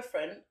my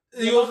boyfriend,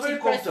 he was very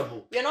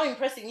comfortable. We're not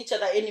impressing each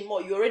other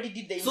anymore. You already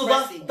did the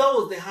impressing. So that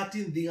was the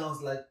hurting thing. I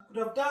was like, I could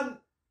have done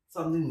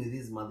something with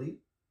this, Mother.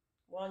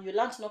 Well, you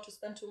learned not to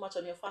spend too much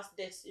on your first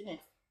dates,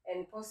 innit?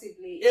 And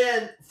possibly...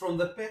 And from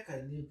the peck, I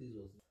knew this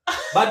was...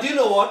 But you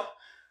know what?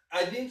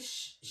 I think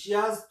she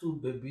has 2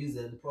 babies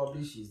and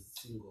probably she's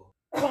single.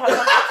 Well, I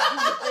don't have to do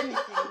with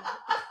anything.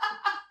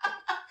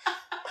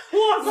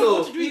 What's So,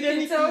 got to do with You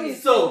can tell anything?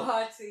 he's So, so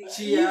hearty.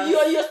 Cheers.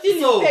 You're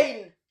still So, in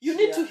pain. You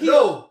need to heal.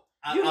 No.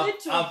 You need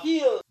to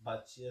heal.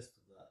 But cheers to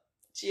that.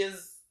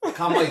 Cheers.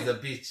 Karma is a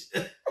bitch.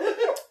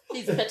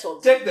 Please,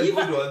 Petals. Take the Give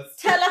good us- ones.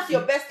 Tell us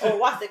your best or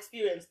worst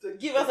experience.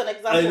 Give us an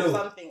example know. of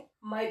something.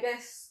 My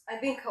best, I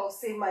think I'll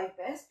say my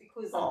best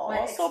because Aw,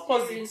 my so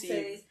positive.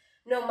 experiences.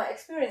 No, my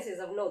experiences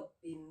have not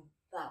been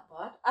that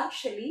bad.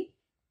 Actually,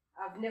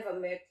 I've never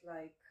met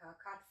like a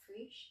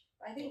catfish.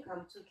 I think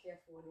I'm too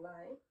careful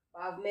online.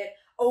 But I've met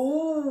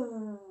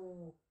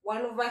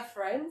one of my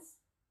friends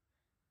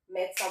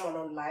met someone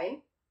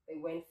online.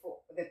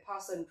 The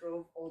person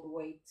drove all the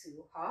way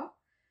to her.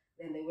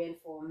 Then they went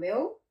for a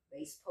meal.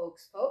 They spoke.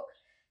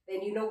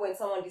 Then you know when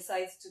someone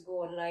decides to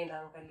go online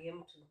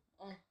and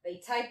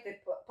they type the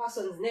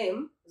person's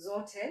name,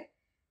 Zote,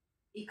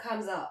 it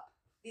comes up.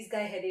 This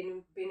guy had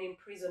been in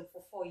prison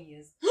for 4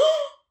 years.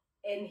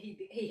 And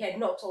he had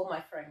not told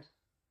my friend.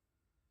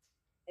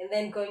 And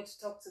then going to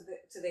talk to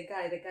the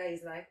guy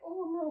is like,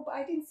 oh no, but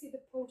I didn't see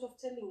the point of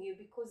telling you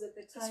because at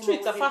the time It's true, I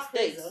it's a was in first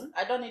date. prison."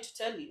 I don't need to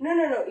tell you.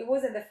 No, it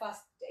wasn't the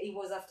first. It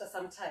was after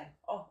some time.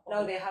 Oh, Now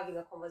okay. they're having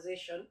a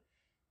conversation,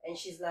 and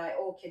she's like,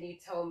 "Oh, can you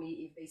tell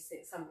me if they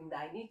said something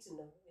that I need to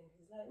know?" And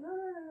he's like,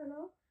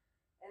 "No."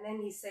 And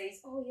then he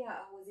says, "Oh yeah,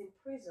 I was in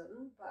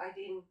prison, but I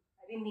didn't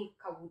think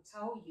I would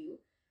tell you,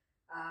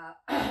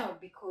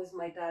 because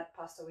my dad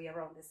passed away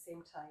around the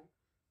same time,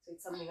 so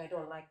it's something I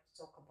don't like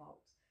to talk about."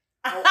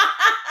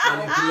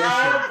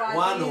 Manipulation. But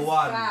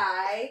 101. This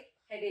guy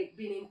had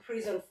been in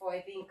prison for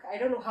I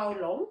don't know how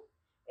long,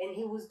 and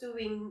he was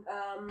doing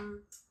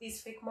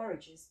these fake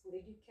marriages in the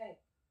UK.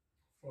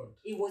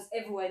 It was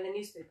everywhere in the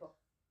newspaper.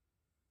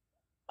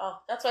 Oh,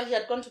 that's why he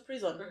had gone to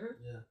prison.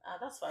 Yeah. Ah,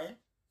 that's fine.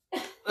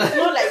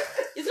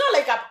 It's not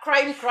like a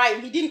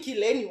crime. He didn't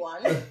kill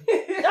anyone.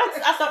 That's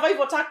a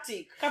survival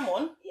tactic. Come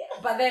on. Yeah,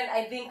 but then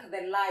I think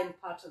the lying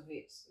part of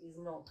it is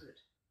not good.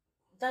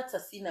 That's a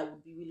sin I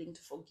would be willing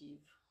to forgive.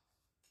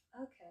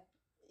 Okay.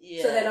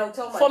 Yeah. So then I'll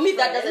tell my For me,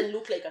 that friend- doesn't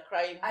look like a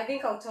crime. I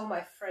think I'll tell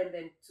my friend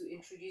then to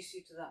introduce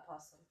you to that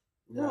person.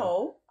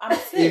 No, I'm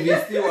If saying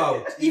he's still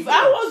out. if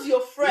I was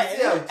your friend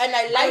He's out. and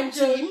I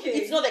liked I'm him, joking.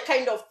 it's not the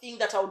kind of thing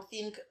that I would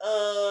think.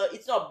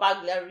 It's not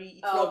burglary.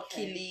 It's not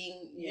Okay.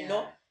 killing. Yeah. You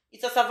know,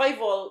 it's a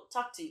survival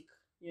tactic.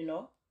 You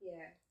know,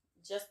 Yeah.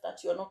 just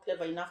that you're not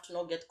clever enough to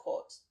not get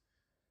caught.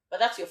 But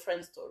that's your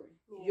friend's story.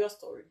 Yeah. Your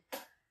story.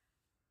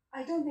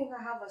 I don't think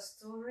I have a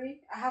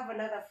story. I have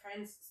another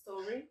friend's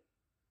story.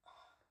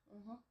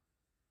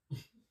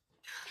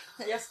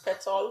 Yes,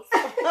 Petals.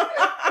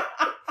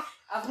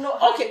 I've not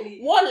had Okay, any.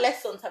 what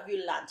lessons have you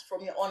learned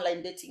from your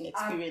online dating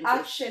experiences?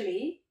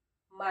 Actually,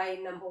 my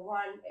number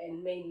one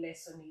and main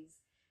lesson is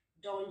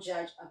don't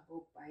judge a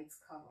book by its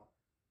cover.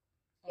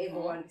 Mhm.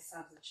 Everyone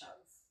deserves a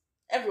chance.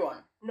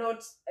 Everyone.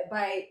 Not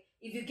by,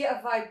 if you get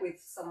a vibe with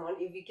someone,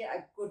 if you get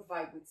a good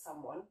vibe with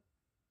someone,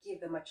 give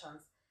them a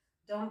chance.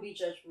 Don't be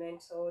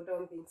judgmental.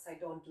 Don't think I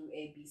don't do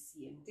A, B,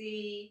 C, and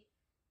D.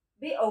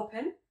 Be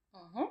open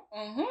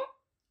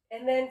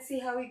and then see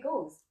how it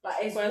goes.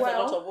 But as Requires a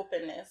lot well, of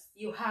openness.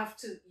 you have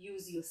to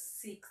use your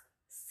sixth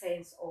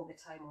sense all the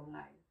time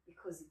online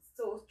because it's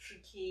so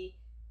tricky.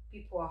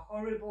 People are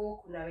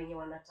horrible. Kuna wenye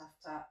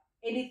wanatafuta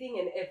anything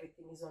and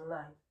everything is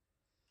online.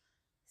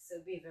 So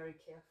be very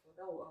careful.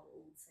 That's what I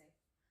would say.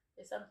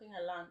 It's something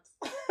I learned.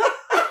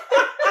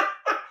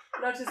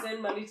 Not to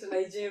send money to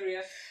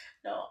Nigeria.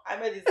 No, I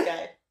met this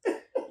guy.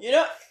 You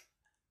know,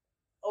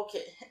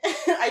 okay.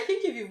 I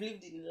think if you've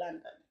lived in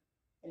London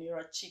and you're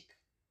a chick,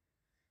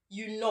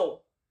 you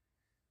know,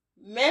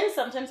 men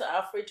sometimes are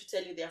afraid to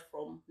tell you they're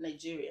from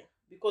Nigeria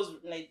because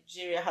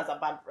Nigeria has a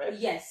bad rep.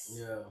 Yes.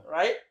 Yeah.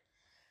 Right?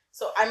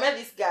 So I met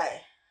this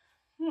guy.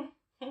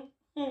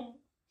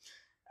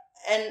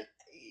 And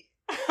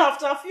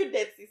after a few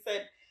dates, he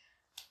said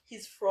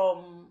he's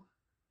from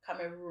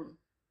Cameroon.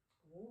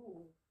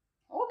 Ooh.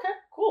 Okay,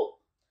 cool.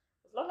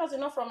 As long as you're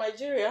not from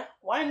Nigeria,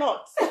 why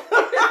not?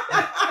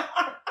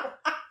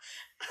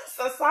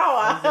 So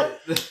sour.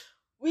 That's it.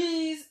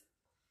 We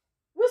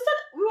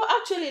were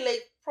actually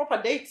like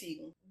proper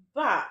dating,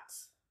 but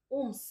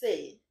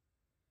say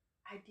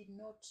I did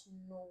not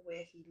know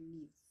where he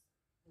lives.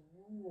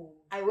 Ooh.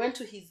 I went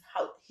to his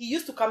house. He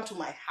used to come to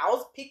my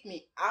house, pick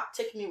me up,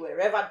 take me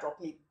wherever, drop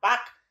me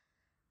back,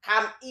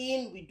 come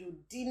in, we do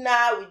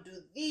dinner, we do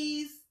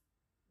this.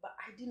 But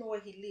I didn't know where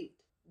he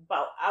lived.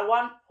 But at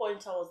one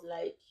point I was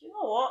like, you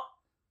know what?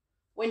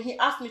 When he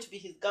asked me to be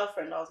his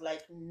girlfriend, I was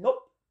like, nope.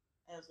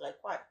 I was like,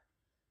 why?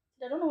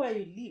 I don't know where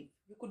you live.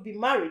 You could be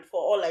married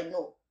for all I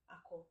know. I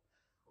go,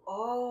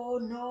 oh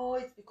no,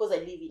 it's because I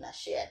live in a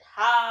shared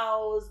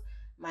house.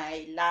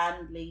 My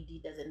landlady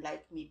doesn't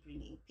like me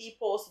bringing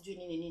people.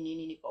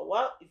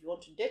 Well, if you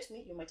want to date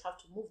me, you might have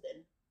to move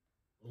then.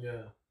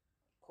 Yeah.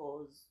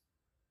 Because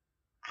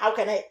how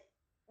can I?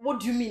 What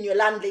do you mean your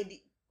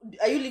landlady?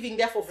 Are you living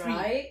there for free?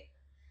 Right?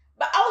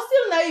 But I was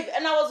still naive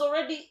and I was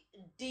already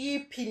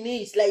deep in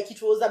it. Like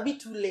it was a bit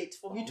too late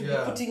for me to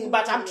Yeah. be putting,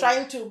 but I'm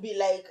trying to be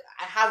like,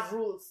 I have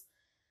rules.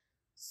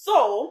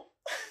 So,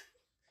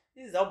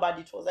 this is how bad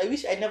it was. I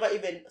wish I never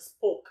even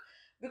spoke.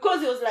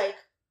 Because he was like,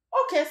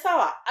 Okay,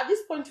 Sawa. At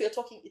this point, we are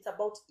talking, it's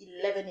about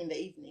 11 in the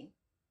evening.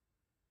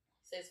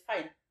 He says,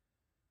 fine,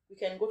 we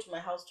can go to my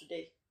house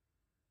today.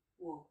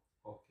 Whoa.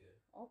 Okay.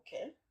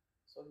 Okay.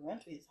 So we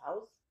went to his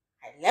house.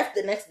 I left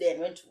the next day and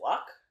went to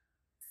work.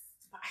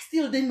 But I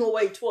still didn't know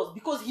where it was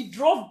because he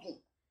drove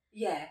me.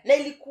 Yeah. Na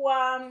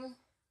ilikuwa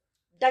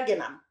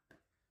Dagenham.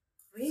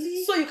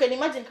 Really? So you can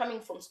imagine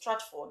coming from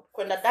Stratford,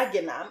 kwenda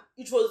Dagenham,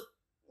 it was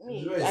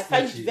me. Very I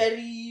find it sketchy.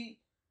 very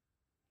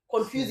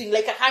confusing.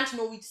 Like I can't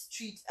know which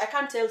street. I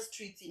can't tell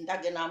streets in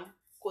Dagenham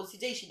because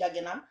sijaishi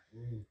Dagenham.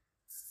 Mm.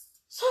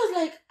 So I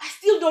was like, I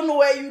still don't know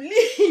where you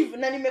live.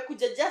 Na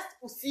nimekuja just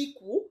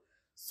usiku.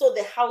 So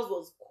the house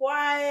was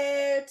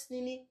quiet,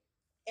 nini.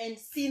 And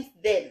since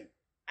then,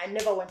 I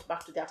never went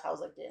back to that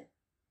house again.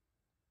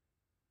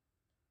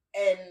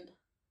 And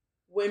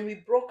when we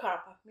broke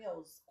up, I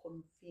was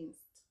convinced.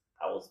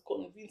 I was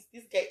convinced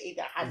this guy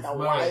either had He's a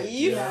married, wife.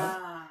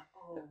 Yeah.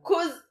 Oh.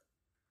 Because,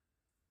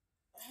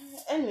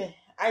 anyway,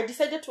 I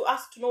decided to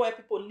ask to know where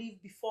people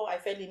live before I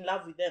fell in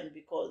love with them.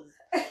 Because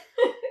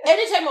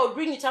anytime I would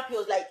bring it up, he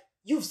was like,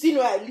 you've seen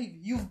where I live.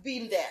 You've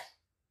been there.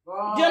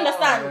 Oh, Do you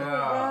understand? Yeah.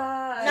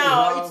 Right.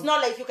 Now, Yeah. it's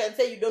not like you can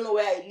say you don't know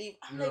where I live.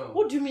 I'm No. like,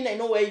 what do you mean I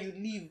know where you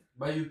live?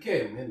 But you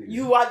came anyway.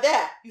 You were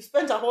there. You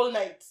spent a whole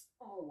night.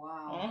 Oh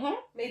wow. Mm-hmm.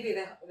 Maybe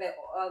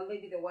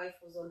maybe the wife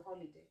was on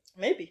holiday.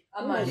 Maybe.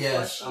 I might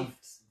Yes, for a I'm,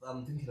 shift.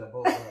 I'm thinking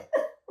about that.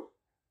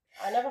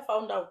 I never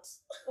found out.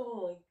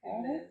 Oh my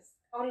goodness.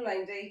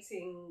 Online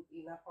dating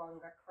in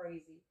Apanga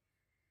crazy.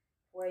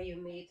 Where you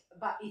meet,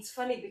 but it's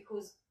funny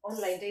because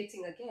online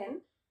dating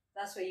again,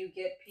 that's where you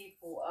get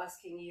people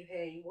asking you,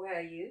 hey, where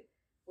are you?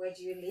 Where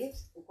do you live?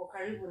 Uko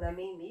karibu na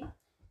mimi?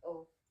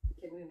 Oh,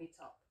 can we meet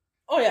up?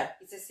 Oh, yeah.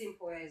 It's as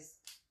simple as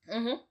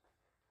Mm-hmm.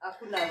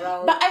 hakuna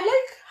round. But I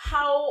like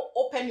how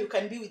open you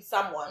can be with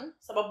someone.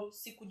 Sababu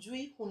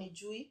sikujui,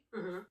 hunijui.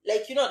 Mm-hmm.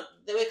 Like, you know,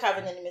 the way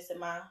Kevin and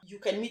nimesema, you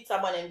can meet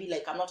someone and be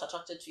like, I'm not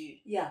attracted to you.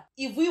 Yeah.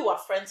 If we were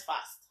friends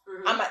first,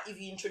 Mm-hmm. Ama, if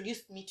you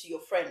introduced me to your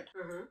friend,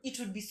 Mm-hmm. it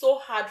would be so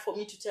hard for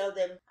me to tell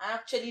them, I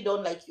actually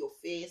don't like your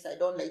face, I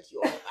don't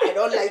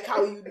like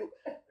how you do.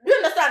 Do you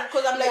understand?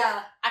 Because I'm like,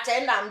 yeah.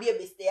 ataenda ambie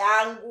beste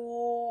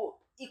yangu,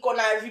 iko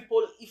na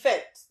ripple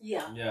effect.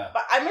 Yeah. Yeah.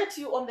 But I met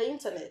you on the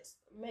internet,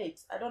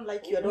 mate. I don't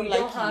like you. I don't We like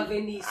don't you. have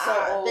any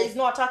sort of. There is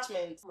no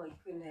attachment. Oh my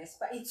goodness.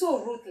 But it's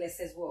so ruthless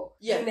as well.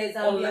 Yeah.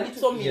 Unaweza Online, ambia it's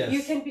mtu- so mean. Yes.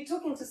 You can be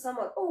talking to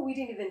someone. Oh, we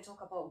didn't even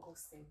talk about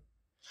ghosting.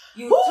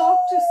 You Woo! talk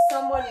to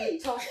someone, you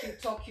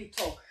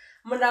talk.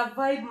 Mna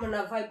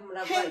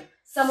vibe.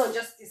 Someone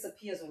just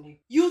disappears on you.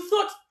 You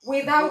thought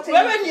Without wewe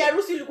anything. ni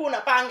harusi ulikuwa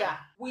unapanga.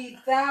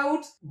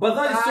 Without But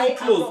that is I so am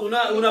close.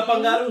 not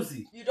Unapanga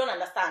harusi. You don't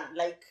understand.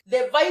 Like,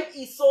 the vibe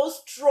is so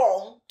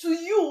strong. To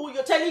you,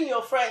 you're telling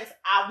your friends,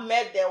 I've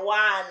met the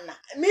one.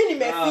 Mi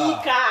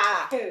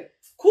nimefika.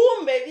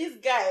 Kumbe, this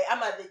guy,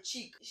 Ama the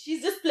chick,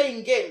 she's just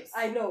playing games.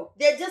 I know.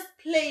 They're just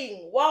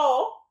playing.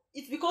 Wow.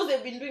 It's because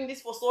they've been doing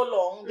this for so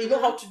long. They know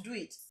Mhm. how to do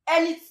it.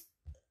 And it's,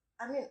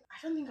 I mean,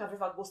 I don't think I've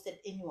ever ghosted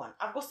anyone.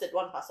 I've ghosted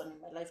one person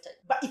in my lifetime.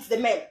 But it's the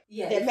men.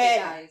 Yeah, The it's men.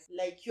 guys.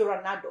 Like, you're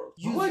an adult.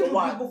 Use Why your do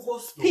words. people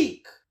ghost you?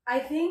 Speak. I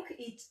think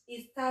it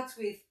starts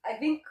with, I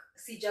think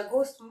sija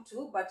ghost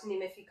mtu, but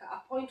nimefika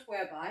a point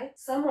whereby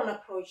someone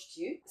approached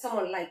you,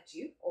 someone liked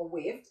you or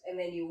waved, and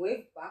then you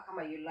waved back,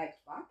 ama you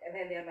liked back, and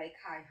then they're like,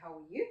 hi, how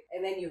are you?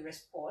 And then you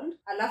respond.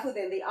 Alafu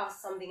then they ask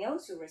something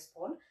else, you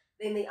respond.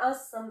 Then they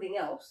ask something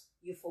else,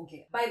 you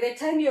forget. By the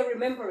time you're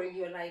remembering,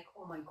 you're like,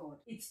 oh my God,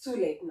 it's too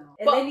late now.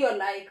 And But- then you're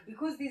like,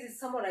 because this is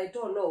someone I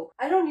don't know,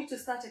 I don't need to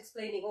start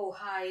explaining, oh,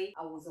 hi,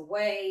 I was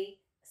away,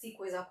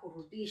 sikuweza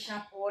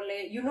kurudisha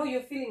pole. You know,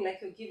 you're feeling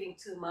like you're giving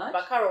too much.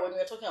 But Carol, when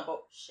you're talking about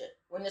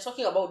when you're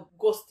talking about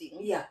ghosting,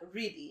 Yeah.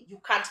 really, you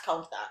can't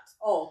count that.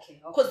 Oh,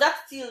 okay. Because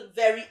that's still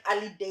very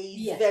early days.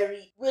 Yeah.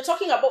 We're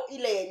talking about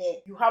ile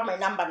yenye, you have my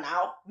number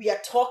now. We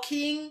are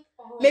talking.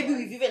 Oh Maybe my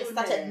we've even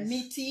started goodness.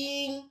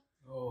 meeting.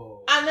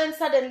 Oh. And then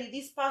suddenly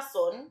this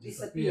person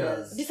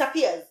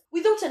disappears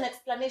without an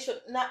explanation.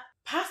 Now,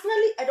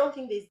 personally, I don't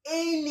think there's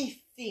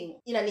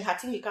anything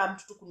inanihatingi kama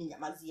mtu tu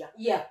kuninyamazia.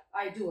 Yeah,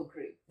 I do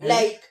agree.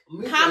 Like,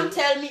 Me come too.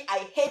 tell me I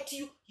hate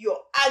you, you're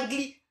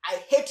ugly, I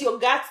hate your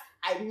guts,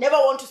 I never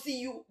want to see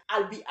you.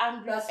 I'll be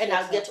angry That's and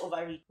I'll better. get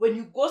over it. When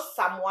you ghost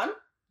someone,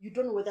 you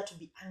don't know whether to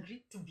be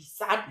angry, to be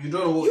sad. You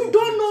don't know what You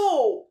don't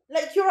know.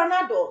 Like, you're an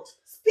adult.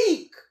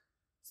 Speak.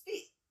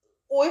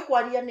 Oe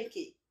kwaria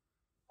neke.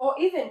 Or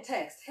even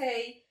text,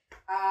 hey,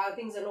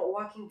 things are not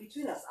working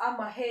between us.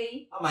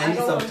 Hey, I need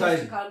don't some want time.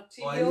 to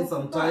continue. Or I need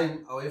some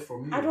time away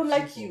from you. I don't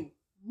like Simple. you.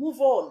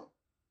 Move on.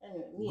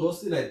 Anyway, me.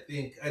 Ghosting,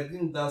 I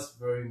think that's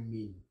very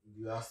mean, if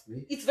you ask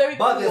me. It's very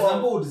But there's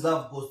some cruel. people who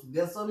deserve ghosting.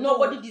 There's some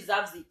Nobody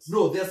deserves it.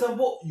 No, there's some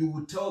people you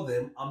would tell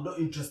them, I'm not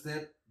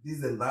interested,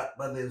 this and that,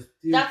 but they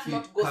still That's keep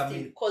not ghosting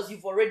coming. because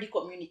you've already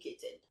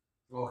communicated.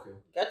 Okay.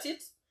 Got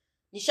it?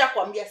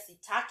 Nishakwambia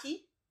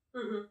sitaki.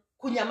 Mhm.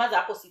 Kunyamaza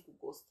hapo si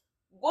kughost.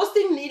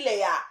 Ghosting ni ile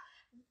ya,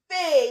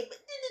 babe,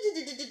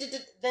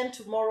 then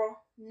tomorrow,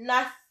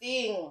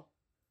 nothing.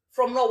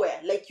 From nowhere.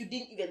 Like you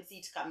didn't even see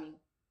it coming.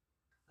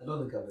 I don't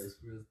think I've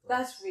experienced that.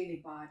 That's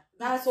really bad.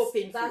 That's so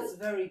painful. That's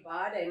very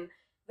bad. And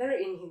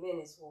very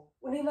inhumane as well.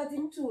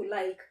 Imagine to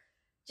like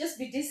just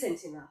be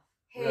decent enough.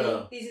 Hey,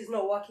 Yeah. this is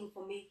not working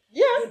for me.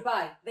 Yeah.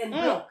 Goodbye. Then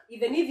block.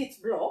 Even if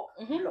it's block,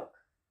 Mhm. block.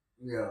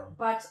 Yeah.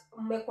 But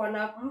mmekuwa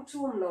na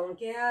mtu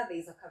mnaongea,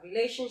 there's a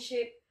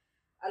relationship.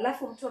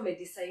 Alafu mtu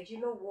decide, you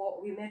know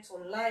what, we met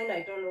online,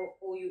 I don't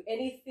owe you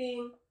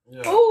anything.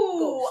 Yeah.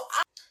 Ooh.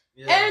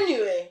 Yeah.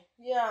 Anyway,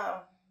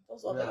 yeah.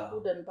 Those are the Yeah.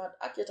 good and bad.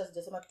 Aki hata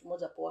sijasema kitu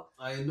moja poa.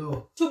 I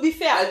know. To be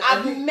fair, I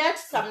I've think- met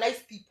some nice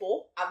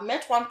people. I've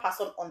met one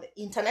person on the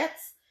internet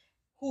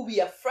who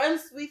we are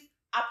friends with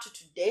up to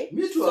today.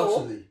 Me too, So,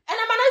 actually. and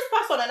I'm a nice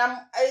person, and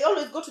I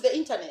always go to the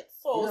internet.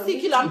 So Yeah, si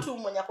me kila too. mtu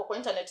mwenye ako kwa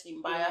internet ni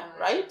mbaya, Yeah.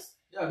 right?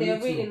 Yeah, They're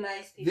me really too.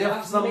 nice people. They have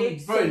I've some made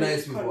very many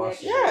nice people,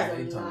 actually, on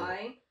connections the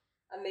online.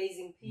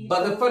 Amazing people.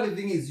 But the funny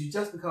thing is, you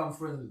just become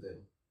friends with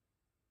them.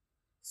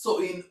 So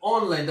in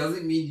online, does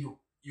it mean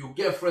you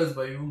get friends,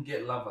 but you don't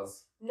get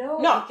lovers? No,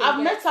 No, you can I've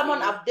get met someone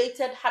free. I've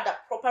dated, had a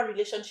proper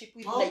relationship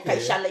with, like Okay.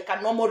 Aisha, like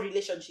a normal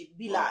relationship,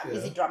 bila Okay.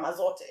 easy drama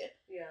zote.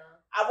 Yeah.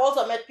 I've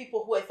also met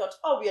people who I thought,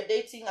 oh, we are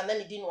dating, and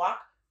then it didn't work.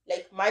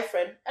 Like my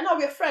friend, and now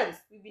we're friends.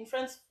 We've been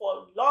friends for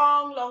a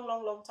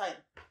long time.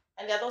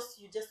 And there are those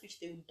you just wish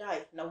they would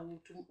die. Now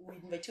we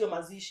invite you a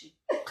mazishi.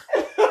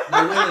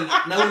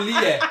 Na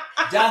ulie.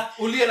 Just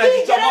ulie na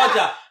jicho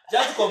moja.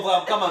 Just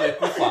confirm kama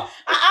amekufa.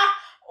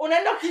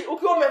 Unaenda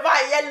ukiwa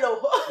umevaa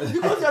yellow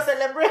because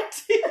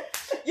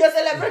you're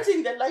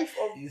celebrating the life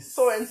of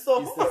so and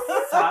so. It's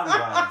a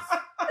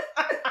sunrise.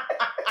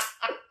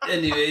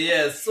 Anyway,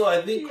 yes. So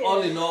I think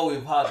all in all,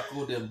 we've had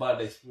good and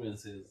bad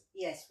experiences.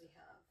 Yes, we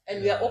have.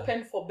 And we are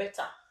open for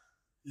better.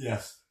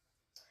 Yes.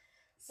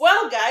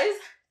 Well, guys,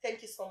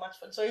 thank you so much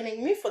for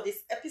joining me for this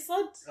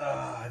episode.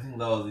 I think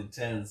that was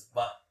intense,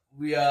 but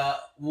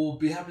we'll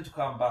be happy to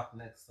come back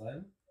next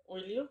time.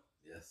 Will you?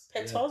 Yes.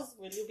 Petos,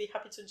 will you be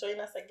happy to join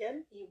us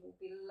again? It will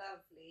be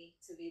lovely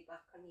to be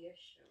back on your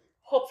show.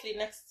 Hopefully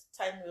next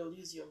time we'll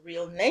use your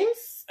real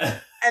names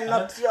and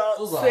not your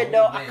Those are pseudo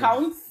real names.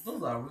 accounts.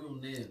 Those are real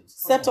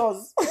names. Come on.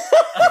 Settles.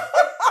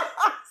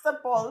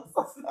 Sepals.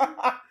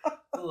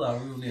 Those are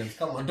real names.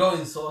 Come on, don't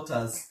insult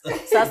us.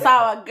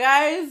 Sasawa,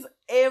 guys,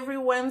 every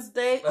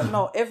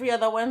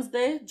other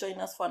Wednesday, join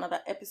us for another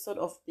episode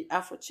of the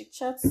Afro Chick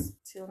Chats.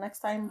 Till next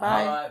time,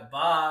 bye. All right,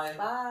 bye.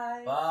 Bye.